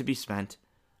money to be spent.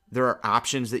 There are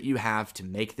options that you have to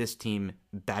make this team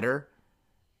better,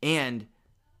 and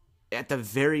at the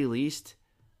very least,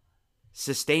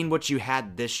 sustain what you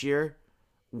had this year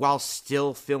while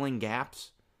still filling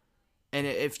gaps. And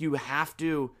if you have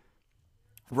to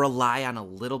rely on a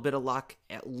little bit of luck,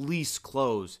 at least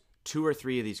close 2 or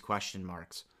 3 of these question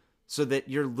marks so that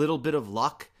your little bit of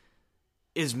luck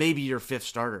is maybe your 5th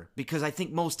starter. Because I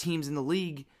think most teams in the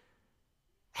league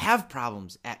have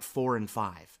problems at 4 and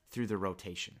 5 through the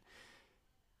rotation.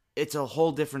 It's a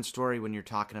whole different story when you're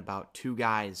talking about 2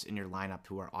 guys in your lineup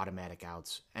who are automatic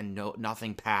outs and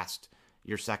nothing past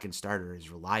your 2nd starter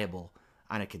is reliable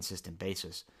on a consistent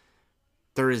basis.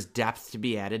 There is depth to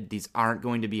be added. These aren't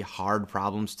going to be hard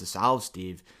problems to solve,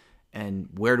 Steve. And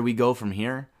where do we go from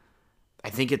here?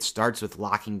 I think it starts with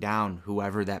locking down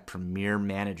whoever that premier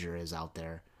manager is out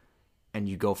there, and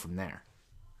you go from there.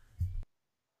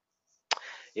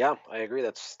 Yeah, I agree.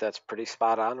 That's pretty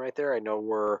spot on right there. I know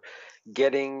we're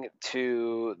getting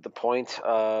to the point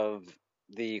of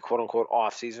the quote-unquote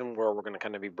off-season where we're going to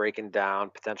kind of be breaking down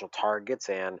potential targets,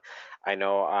 and I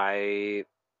know I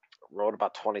wrote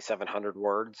about 2,700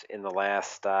 words in the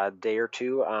last day or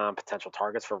two on potential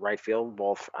targets for right field,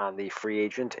 both on the free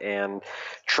agent and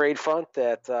trade front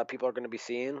that people are going to be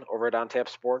seeing over at On Tap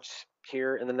Sports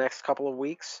here in the next couple of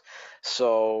weeks.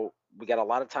 So we got a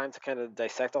lot of time to kind of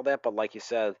dissect all that, but like you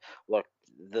said, look,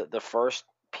 the first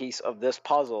piece of this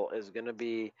puzzle is going to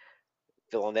be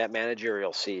filling that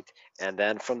managerial seat, and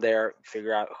then from there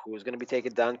figure out who's going to be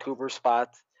taking Don Cooper's spot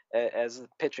as the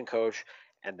pitching coach,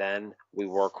 and then we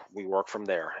work from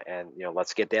there. And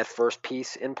let's get that first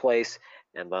piece in place,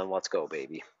 and then let's go,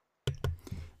 baby.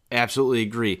 Absolutely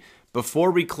agree.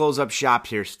 Before we close up shop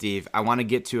here, Steve, I want to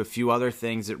get to a few other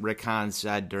things that Rick Hahn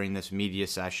said during this media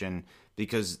session,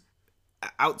 because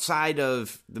outside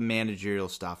of the managerial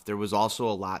stuff, there was also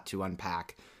a lot to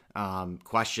unpack.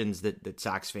 Questions that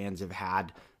Sox fans have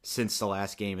had since the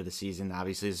last game of the season.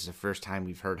 Obviously, this is the first time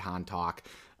we've heard Hahn talk.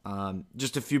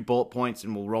 Just a few bullet points,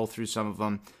 and we'll roll through some of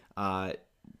them.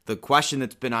 The question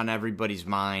that's been on everybody's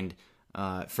mind,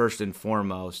 first and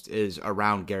foremost, is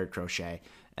around Garrett Crochet.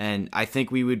 And I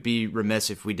think we would be remiss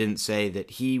if we didn't say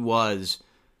that he was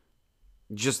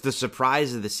just the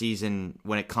surprise of the season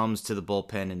when it comes to the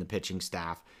bullpen and the pitching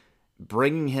staff.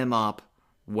 Bringing him up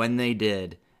when they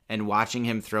did, and watching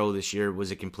him throw this year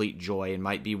was a complete joy and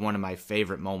might be one of my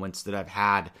favorite moments that I've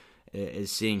had,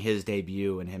 is seeing his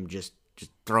debut and him just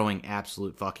throwing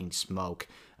absolute fucking smoke.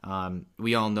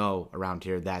 We all know around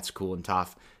here that's cool and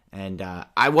tough. And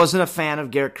I wasn't a fan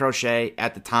of Garrett Crochet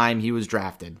at the time he was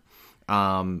drafted.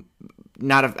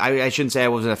 I shouldn't say I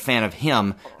wasn't a fan of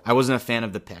him. I wasn't a fan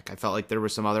of the pick. I felt like there were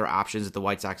some other options that the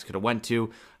White Sox could have went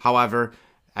to. However,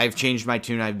 I've changed my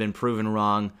tune. I've been proven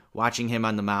wrong. Watching him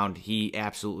on the mound, he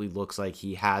absolutely looks like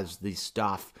he has the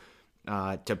stuff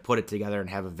to put it together and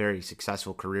have a very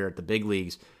successful career at the big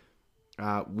leagues.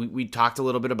 We talked a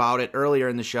little bit about it earlier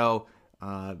in the show,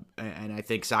 and I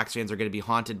think Sox fans are going to be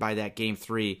haunted by that Game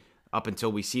 3 up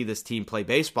until we see this team play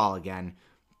baseball again.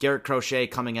 Garrett Crochet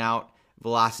coming out,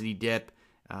 velocity dip.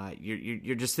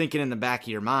 You're just thinking in the back of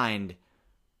your mind,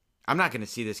 I'm not going to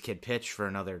see this kid pitch for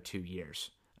another 2 years.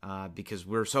 Because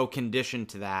we're so conditioned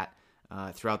to that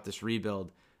throughout this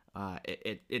rebuild.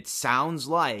 It sounds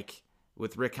like,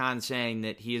 with Rick Hahn saying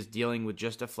that he is dealing with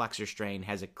just a flexor strain,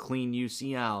 has a clean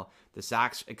UCL, the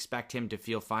Sox expect him to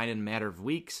feel fine in a matter of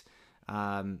weeks.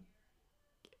 You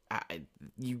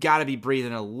got to be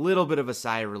breathing a little bit of a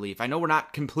sigh of relief. I know we're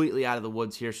not completely out of the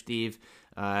woods here, Steve,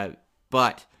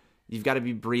 but you've got to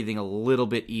be breathing a little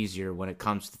bit easier when it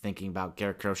comes to thinking about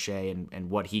Garrett Crochet and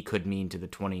what he could mean to the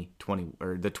 2020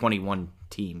 or the 21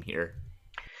 team here.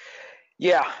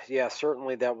 Yeah,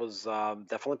 certainly that was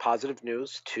definitely positive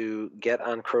news to get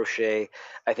on Crochet.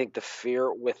 I think the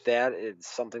fear with that is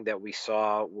something that we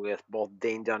saw with both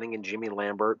Dane Dunning and Jimmy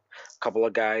Lambert, a couple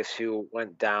of guys who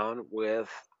went down with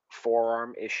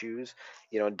forearm issues.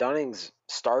 Dunning's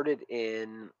started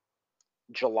in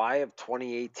July of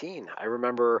 2018. I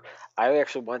remember I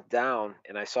actually went down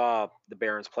and I saw the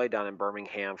Barons play down in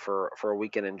Birmingham for a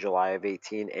weekend in July of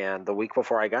 18. And the week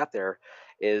before I got there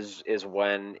is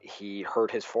when he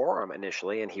hurt his forearm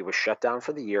initially, and he was shut down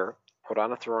for the year, put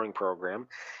on a throwing program,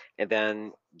 and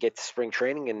then get to spring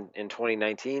training in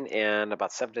 2019. And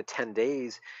about 7 to 10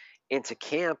 days into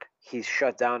camp, he's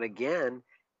shut down again.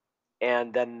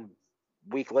 And then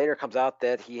a week later comes out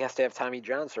that he has to have Tommy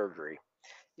John surgery.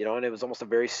 And it was almost a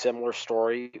very similar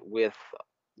story with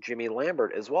Jimmy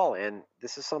Lambert as well. And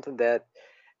this is something that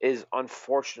is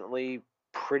unfortunately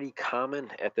pretty common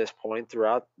at this point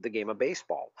throughout the game of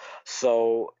baseball.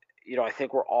 So, I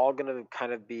think we're all going to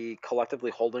kind of be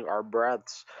collectively holding our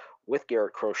breaths with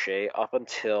Garrett Crochet up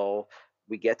until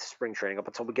we get to spring training, up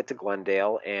until we get to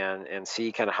Glendale and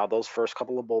see kind of how those first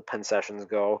couple of bullpen sessions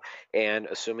go. And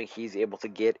assuming he's able to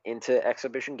get into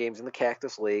exhibition games in the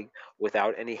Cactus League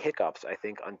without any hiccups, I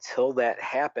think until that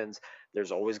happens,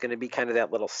 there's always going to be kind of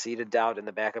that little seed of doubt in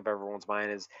the back of everyone's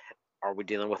mind is, are we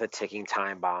dealing with a ticking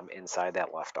time bomb inside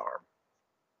that left arm?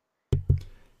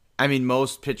 I mean,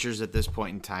 most pitchers at this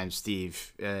point in time,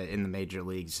 Steve, in the major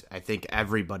leagues, I think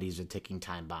everybody's a ticking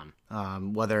time bomb.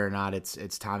 Whether or not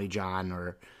it's Tommy John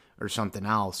or something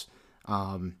else,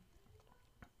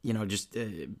 just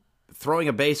throwing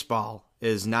a baseball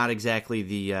is not exactly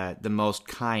the most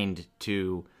kind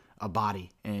to a body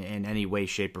in any way,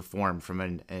 shape, or form from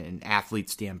an athlete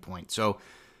standpoint. So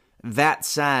that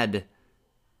said,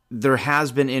 there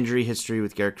has been injury history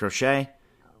with Garrett Crochet.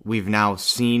 We've now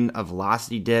seen a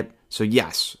velocity dip. So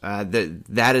yes,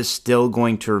 that is still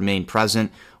going to remain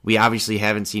present. We obviously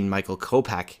haven't seen Michael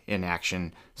Kopech in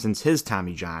action since his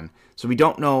Tommy John. So we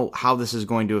don't know how this is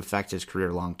going to affect his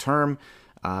career long term.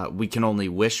 We can only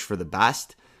wish for the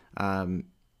best. Part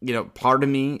of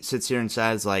me sits here and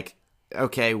says,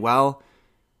 okay, well,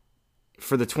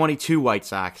 for the 22 White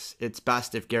Sox, it's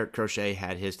best if Garrett Crochet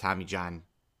had his Tommy John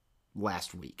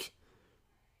last week.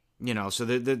 So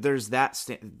there's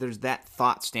that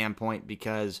thought standpoint,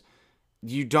 because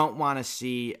you don't want to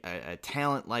see a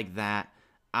talent like that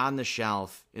on the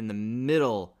shelf in the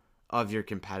middle of your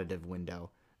competitive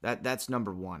window. That's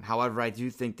number one. However, I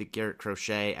do think that Garrett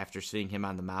Crochet, after seeing him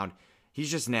on the mound, he's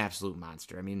just an absolute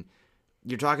monster. I mean,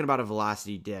 you're talking about a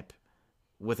velocity dip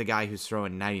with a guy who's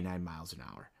throwing 99 miles an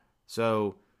hour.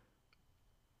 So,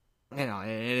 in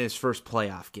his first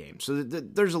playoff game. So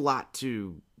there's a lot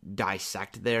to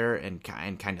dissect there and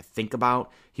kind of think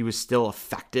about. He was still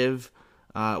effective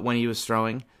when he was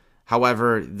throwing.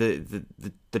 However,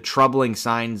 the troubling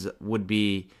signs would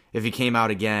be if he came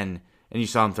out again and you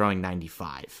saw him throwing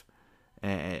 95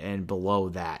 and below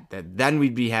that. Then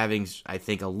we'd be having, I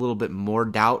think, a little bit more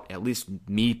doubt, at least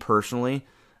me personally,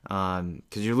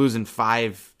 because you're losing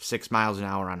 5-6 miles an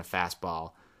hour on a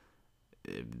fastball.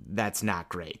 That's not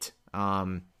great.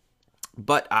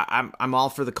 But I'm all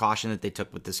for the caution that they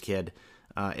took with this kid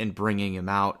in bringing him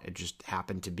out. It just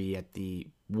happened to be at the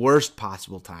worst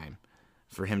possible time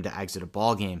for him to exit a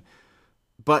ball game.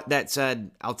 But that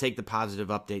said, I'll take the positive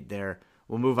update there.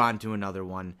 We'll move on to another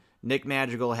one. Nick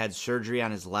Madrigal had surgery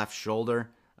on his left shoulder,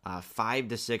 5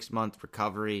 to 6 month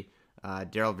recovery.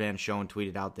 Daryl Van Schoen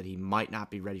tweeted out that he might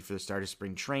not be ready for the start of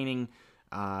spring training,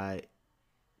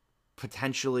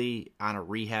 potentially on a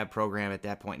rehab program at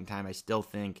that point in time. I still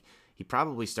think he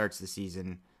probably starts the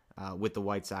season with the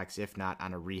White Sox, if not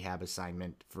on a rehab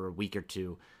assignment for a week or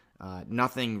two.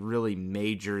 Nothing really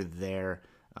major there.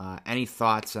 Any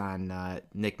thoughts on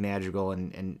Nick Madrigal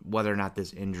and whether or not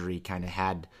this injury kind of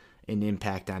had an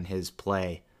impact on his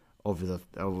play over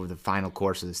the final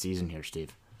course of the season here,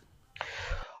 Steve?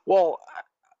 Well,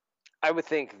 I would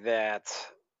think that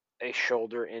a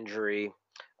shoulder injury,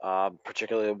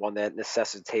 particularly one that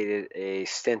necessitated a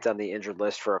stint on the injured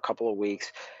list for a couple of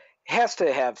weeks, has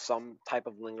to have some type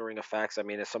of lingering effects. I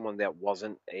mean, as someone that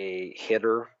wasn't a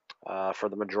hitter for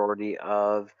the majority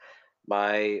of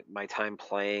my time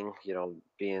playing,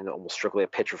 being almost strictly a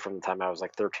pitcher from the time I was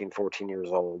like 13, 14 years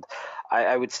old,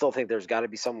 I would still think there's got to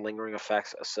be some lingering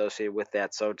effects associated with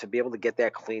that. So to be able to get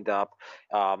that cleaned up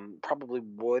probably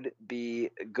would be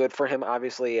good for him,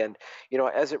 obviously. And,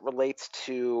 as it relates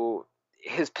to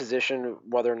his position,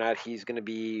 whether or not he's going to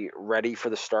be ready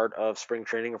for the start of spring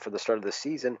training or for the start of the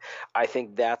season, I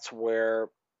think that's where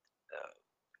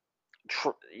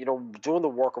doing the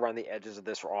work around the edges of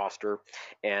this roster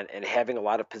and having a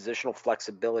lot of positional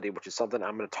flexibility, which is something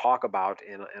I'm going to talk about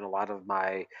in a lot of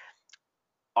my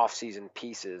off-season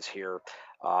pieces here.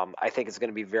 I think it's going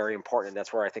to be very important. And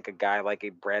that's where I think a guy like a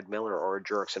Brad Miller or a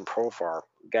Jurickson Profar,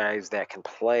 guys that can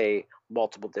play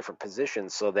multiple different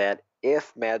positions, so that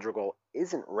if Madrigal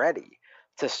isn't ready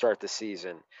to start the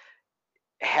season,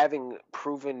 having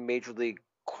proven major league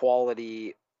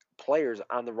quality players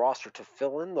on the roster to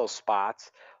fill in those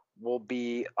spots will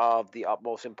be of the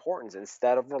utmost importance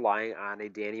instead of relying on a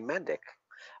Danny Mendick.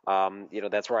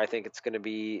 That's where I think it's going to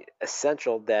be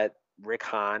essential that Rick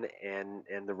Hahn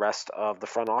and the rest of the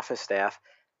front office staff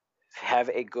have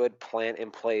a good plan in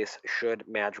place should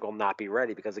Madrigal not be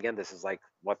ready. Because again, this is like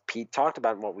what Pete talked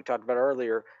about and what we talked about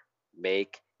earlier.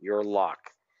 Make your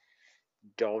luck.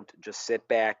 Don't just sit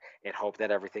back and hope that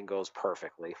everything goes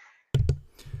perfectly.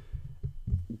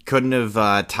 Couldn't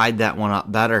have tied that one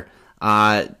up better.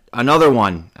 Another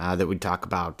one that we talk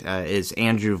about is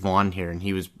Andrew Vaughn here, and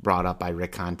he was brought up by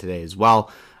Rick Hahn today as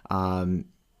well.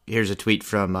 Here's a tweet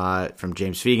from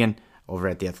James Fegan over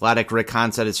at The Athletic. Rick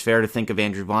Hahn said it's fair to think of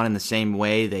Andrew Vaughn in the same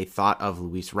way they thought of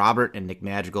Luis Robert and Nick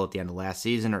Madrigal at the end of last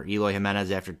season, or Eloy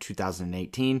Jimenez after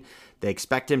 2018. They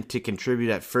expect him to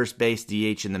contribute at first base,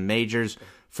 DH in the majors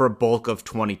for a bulk of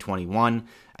 2021.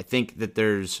 I think that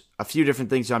there's a few different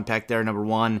things to unpack there. Number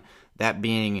one, that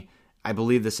being, I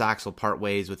believe the Sox will part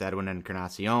ways with Edwin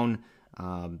Encarnacion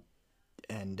and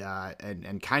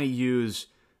kind of use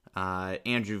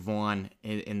Andrew Vaughn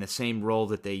in the same role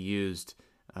that they used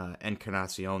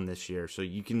Encarnacion this year. So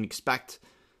you can expect.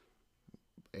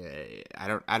 I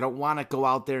don't want to go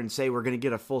out there and say we're going to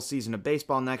get a full season of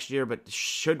baseball next year, but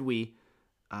should we?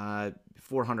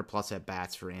 400 plus at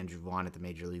bats for Andrew Vaughn at the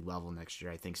major league level next year,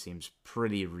 I think seems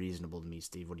pretty reasonable to me.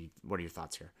 Steve, what are your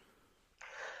thoughts here?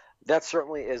 That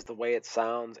certainly is the way it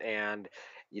sounds, and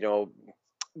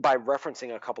by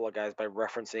referencing a couple of guys, by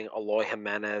referencing Eloy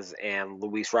Jimenez and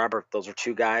Luis Robert, those are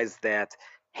two guys that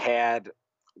had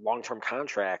long-term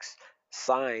contracts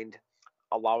signed,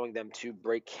 allowing them to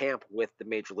break camp with the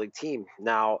major league team.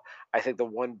 Now, I think the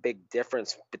one big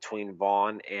difference between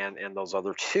Vaughn and those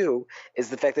other two is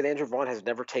the fact that Andrew Vaughn has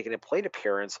never taken a plate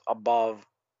appearance above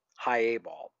high A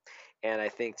ball. And I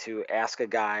think to ask a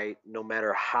guy, no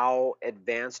matter how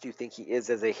advanced you think he is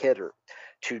as a hitter,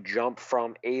 to jump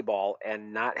from A ball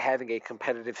and not having a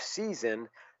competitive season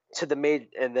to the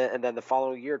and then the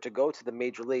following year to go to the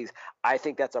major leagues, I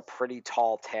think that's a pretty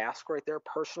tall task right there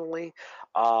personally.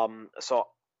 So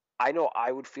I know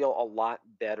I would feel a lot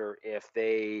better if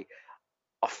they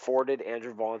afforded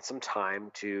Andrew Vaughn some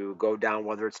time to go down,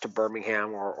 whether it's to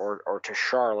Birmingham or to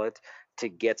Charlotte, to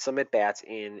get some at-bats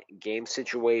in game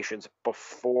situations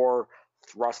before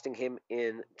thrusting him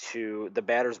into the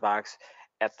batter's box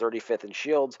at 35th and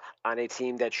Shields on a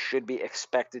team that should be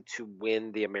expected to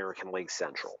win the American League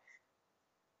Central.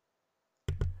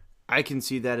 I can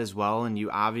see that as well, and you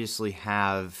obviously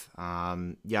have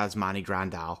Yasmani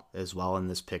Grandal as well in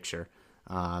this picture.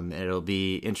 It'll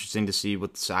be interesting to see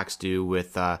what the Sox do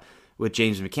with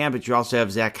James McCann, but you also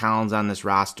have Zach Collins on this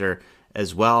roster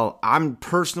as well. I'm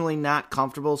personally not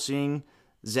comfortable seeing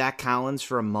Zach Collins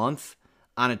for a month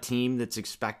on a team that's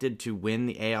expected to win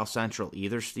the AL Central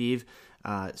either, Steve.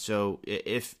 So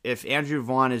if Andrew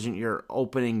Vaughn isn't your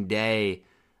opening day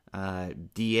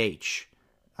DH,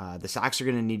 the Sox are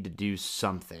going to need to do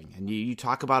something. And you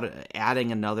talk about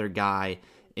adding another guy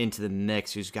into the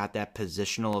mix who's got that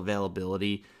positional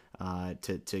availability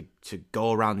to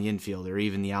go around the infield or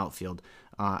even the outfield.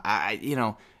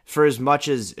 For as much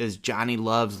as Johnny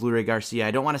loves Lurie Garcia,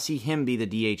 I don't want to see him be the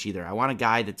DH either. I want a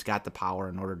guy that's got the power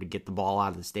in order to get the ball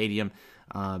out of the stadium.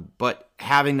 But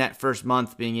having that first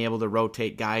month, being able to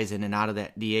rotate guys in and out of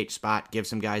that DH spot, give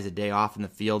some guys a day off in the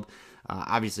field.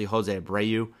 Obviously, Jose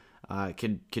Abreu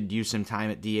could use some time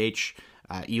at DH.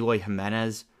 Eloy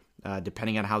Jimenez,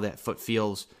 depending on how that foot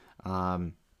feels.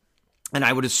 And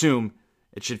I would assume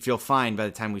it should feel fine by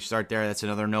the time we start there. That's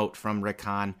another note from Rick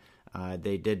Hahn.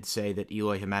 They did say that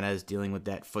Eloy Jimenez dealing with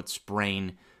that foot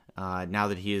sprain. Now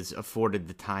that he is afforded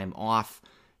the time off,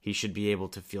 he should be able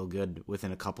to feel good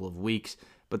within a couple of weeks.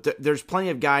 But there's plenty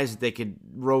of guys that they could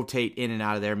rotate in and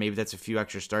out of there. Maybe that's a few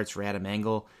extra starts for Adam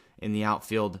Engel in the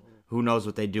outfield. Who knows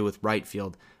what they do with right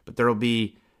field. But there will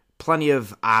be plenty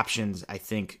of options, I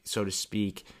think, so to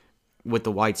speak, with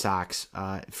the White Sox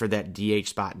for that DH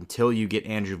spot until you get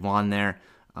Andrew Vaughn there.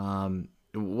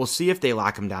 We'll see if they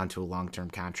lock him down to a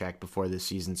long-term contract before this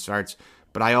season starts.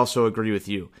 But I also agree with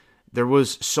you. There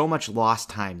was so much lost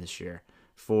time this year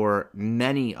for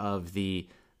many of the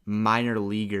minor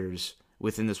leaguers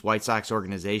within this White Sox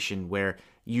organization where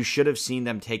you should have seen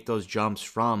them take those jumps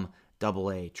from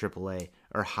AA, AAA,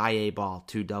 or high A ball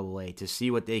to AA to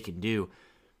see what they can do.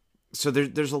 So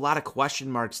there's a lot of question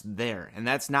marks there, and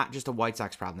that's not just a White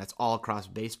Sox problem. That's all across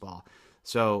baseball.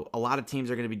 So a lot of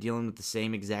teams are going to be dealing with the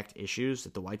same exact issues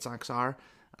that the White Sox are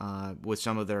with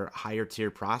some of their higher tier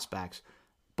prospects.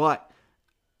 But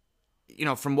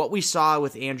from what we saw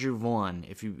with Andrew Vaughn,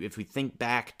 if we think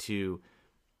back to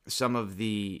some of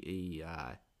the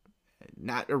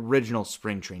not original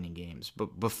spring training games,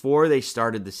 but before they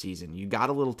started the season, you got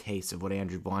a little taste of what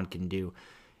Andrew Vaughn can do.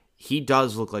 He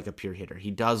does look like a pure hitter.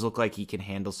 He does look like he can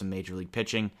handle some major league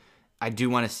pitching. I do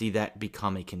want to see that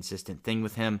become a consistent thing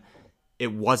with him.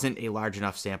 It wasn't a large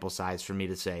enough sample size for me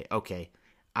to say, okay,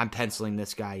 I'm penciling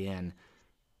this guy in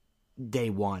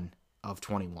day one of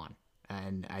 21.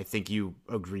 And I think you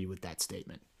agree with that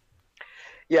statement.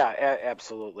 Yeah,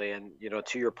 absolutely. And,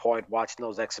 to your point, watching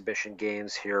those exhibition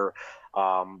games here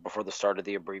before the start of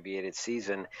the abbreviated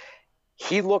season,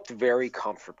 he looked very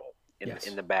comfortable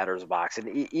in the batter's box. And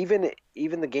even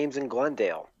the games in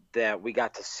Glendale that we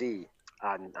got to see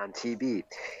on TV,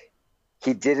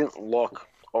 he didn't look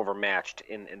overmatched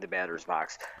in the batter's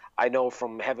box. I know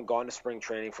from having gone to spring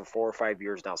training for 4 or 5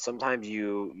 years now, sometimes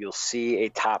you'll see a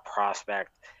top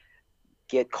prospect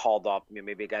get called up,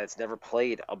 maybe a guy that's never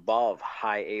played above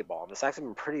high A ball. And the Sox have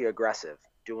been pretty aggressive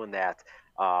doing that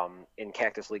in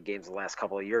Cactus League games the last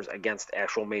couple of years against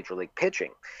actual major league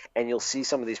pitching. And you'll see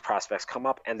some of these prospects come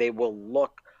up and they will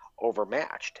look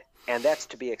overmatched. And that's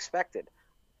to be expected.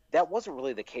 That wasn't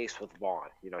really the case with Vaughn.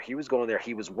 He was going there.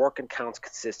 He was working counts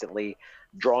consistently,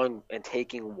 drawing and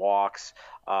taking walks,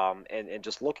 and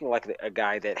just looking like a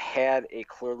guy that had a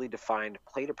clearly defined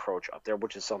plate approach up there,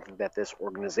 which is something that this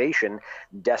organization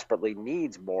desperately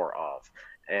needs more of,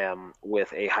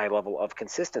 with a high level of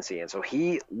consistency. And so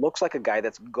he looks like a guy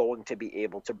that's going to be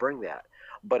able to bring that.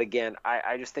 But again,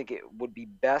 I just think it would be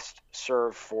best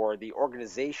served for the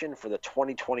organization, for the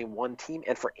 2021 team,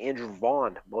 and for Andrew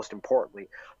Vaughn, most importantly,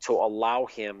 to allow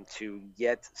him to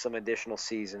get some additional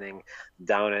seasoning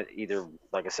down at either,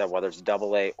 like I said, whether it's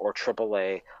AA or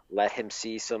AAA, let him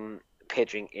see some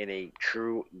pitching in a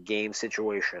true game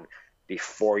situation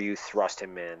before you thrust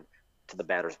him in to the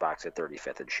batter's box at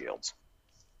 35th and Shields.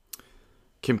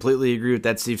 Completely agree with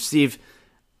that, Steve. Steve,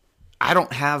 I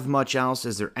don't have much else.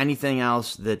 Is there anything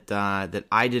else that that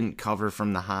I didn't cover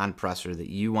from the Hahn presser that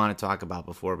you want to talk about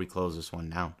before we close this one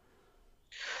down?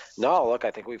 No, look,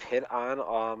 I think we've hit on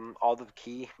all the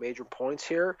key major points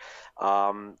here.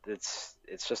 It's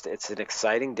an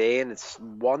exciting day, and it's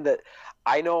one that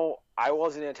I know I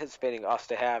wasn't anticipating us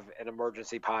to have an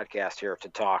emergency podcast here to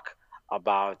talk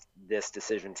about this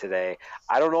decision today.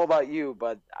 I don't know about you,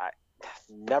 but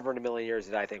never in a million years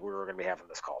did I think we were going to be having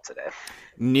this call today.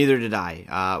 Neither did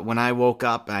I. When I woke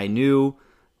up, I knew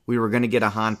we were going to get a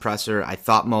Hahn presser. I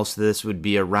thought most of this would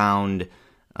be around,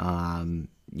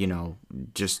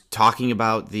 just talking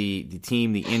about the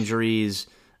team, the injuries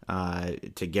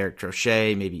to Garrett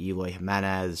Crochet, maybe Eloy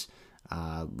Jimenez,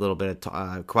 a little bit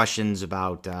of questions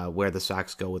about where the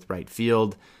Sox go with right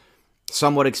field.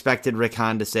 Somewhat expected Rick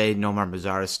Hahn to say Nomar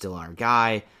Mazara is still our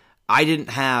guy. I didn't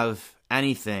have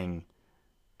anything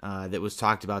that was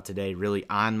talked about today really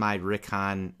on my Rick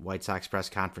Hahn White Sox press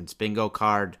conference bingo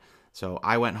card. So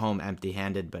I went home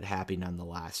empty-handed, but happy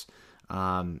nonetheless.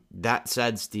 That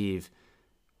said, Steve,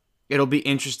 it'll be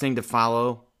interesting to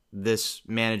follow this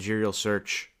managerial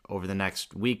search over the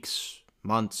next weeks,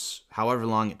 months, however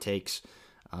long it takes.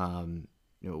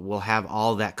 We'll have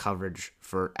all that coverage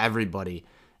for everybody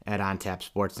at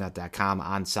OnTapSportsNet.com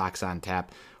on Sox on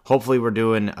Tap. Hopefully we're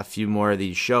doing a few more of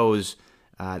these shows.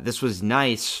 This was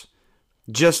nice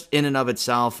just in and of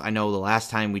itself. I know the last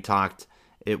time we talked,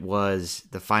 it was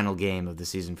the final game of the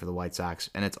season for the White Sox,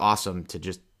 and it's awesome to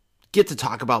just get to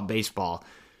talk about baseball,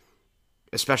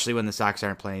 especially when the Sox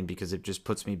aren't playing, because it just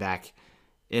puts me back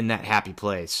in that happy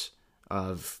place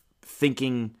of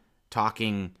thinking,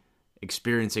 talking,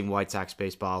 experiencing White Sox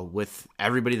baseball with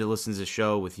everybody that listens to the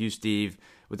show, with you, Steve,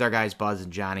 with our guys Buzz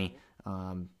and Johnny.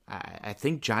 I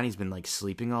think Johnny's been like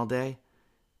sleeping all day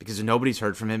because nobody's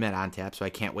heard from him at On Tap, so I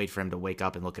can't wait for him to wake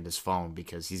up and look at his phone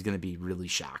because he's going to be really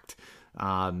shocked.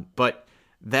 But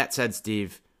that said,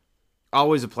 Steve,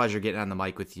 always a pleasure getting on the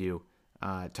mic with you,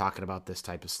 talking about this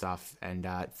type of stuff. And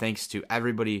thanks to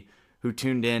everybody who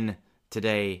tuned in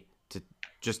today to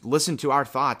just listen to our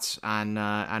thoughts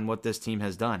on what this team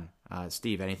has done.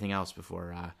 Steve, anything else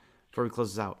before we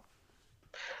close this out?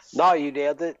 No, you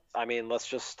nailed it. I mean, let's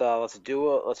do a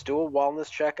wellness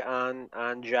check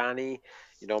on Johnny.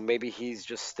 Maybe he's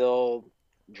just still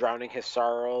drowning his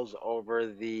sorrows over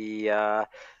the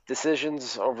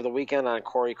decisions over the weekend on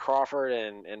Corey Crawford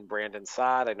and Brandon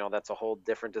Saad. I know that's a whole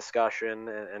different discussion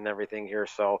and everything here.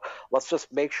 So let's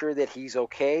just make sure that he's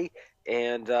okay.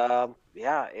 And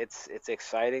it's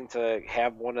exciting to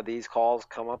have one of these calls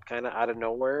come up kind of out of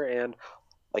nowhere. And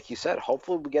like you said,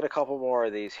 hopefully we get a couple more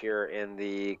of these here in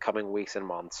the coming weeks and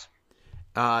months.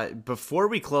 Before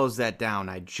we close that down,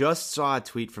 I just saw a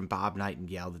tweet from Bob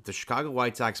Nightingale that the Chicago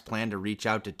White Sox plan to reach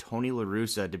out to Tony La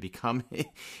Russa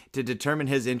to determine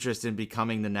his interest in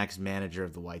becoming the next manager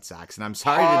of the White Sox. And I'm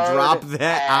sorry to drop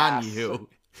that on you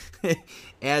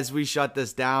as we shut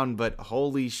this down, but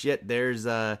holy shit, there's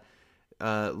a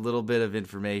little bit of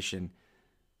information.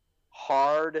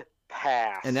 Hard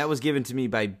pass. And that was given to me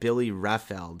by Billy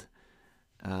Reffeld.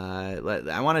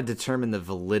 I want to determine the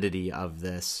validity of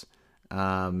this.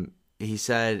 He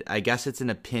said, I guess it's an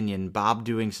opinion, Bob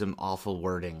doing some awful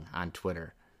wording on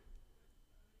Twitter.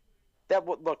 That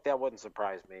wouldn't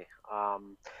surprise me.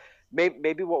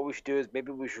 Maybe what we should do is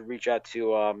maybe we should reach out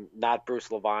to not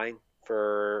Bruce Levine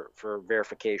for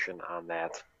verification on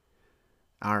that.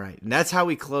 All right. And that's how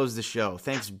we close the show.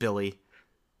 Thanks, Billy.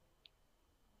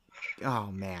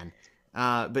 Oh, man.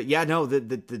 But yeah, no,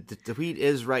 the tweet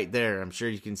is right there. I'm sure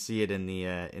you can see it in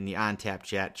the On Tap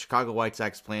chat. Chicago White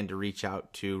Sox plan to reach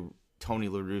out to Tony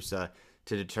La Russa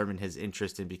to determine his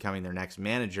interest in becoming their next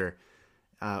manager.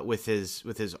 With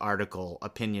his article,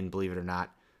 opinion, believe it or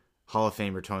not, Hall of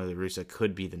Famer Tony La Russa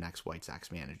could be the next White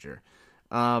Sox manager.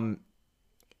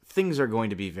 Things are going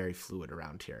to be very fluid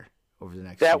around here over the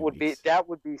next few weeks. That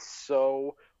would be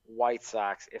so White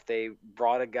Sox if they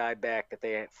brought a guy back that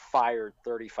they had fired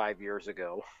 35 years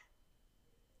ago.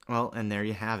 Well, and there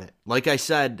you have it. Like I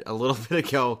said a little bit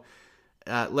ago,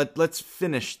 let's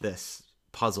finish this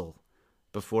puzzle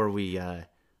before we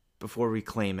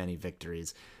claim any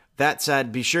victories. That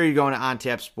said, be sure you're going to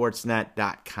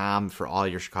OnTapSportsNet.com for all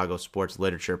your Chicago sports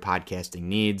literature podcasting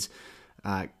needs.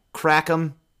 Crack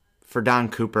 'em for Don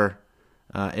Cooper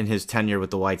in his tenure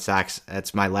with the White Sox.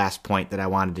 That's my last point that I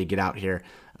wanted to get out here.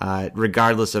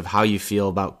 Regardless of how you feel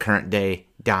about current day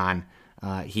Don,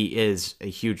 he is a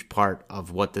huge part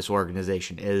of what this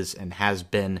organization is and has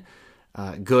been,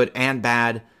 good and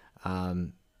bad.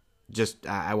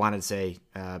 I wanted to say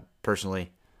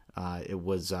personally, it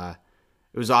was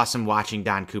awesome watching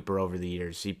Don Cooper over the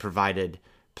years. He provided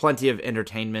plenty of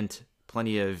entertainment,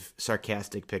 plenty of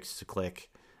sarcastic picks to click.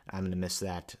 I'm going to miss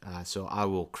that. So I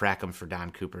will crack him for Don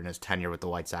Cooper and his tenure with the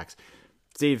White Sox.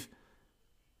 Steve,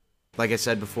 like I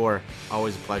said before,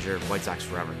 always a pleasure. White Sox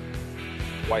forever.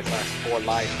 White Sox for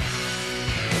life.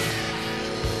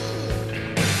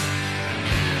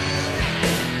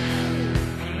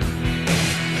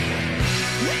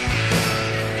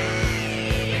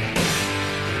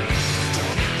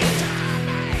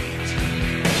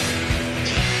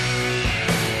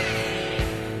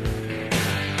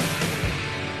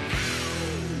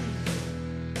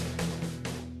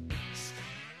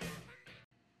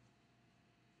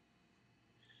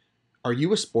 Are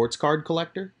you a sports card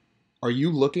collector? Are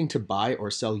you looking to buy or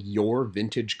sell your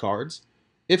vintage cards?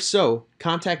 If so,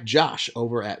 contact Josh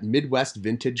over at Midwest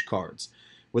Vintage Cards.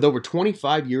 With over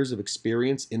 25 years of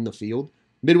experience in the field,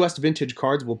 Midwest Vintage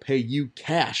Cards will pay you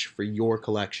cash for your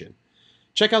collection.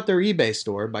 Check out their eBay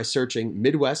store by searching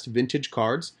Midwest Vintage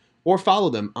Cards or follow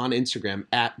them on Instagram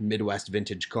at Midwest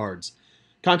Vintage Cards.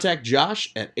 Contact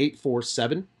Josh at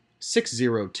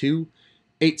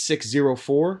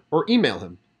 847-602-8604 or email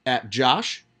him at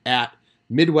josh at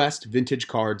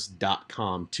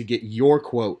MidwestVintageCards.com to get your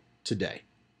quote today.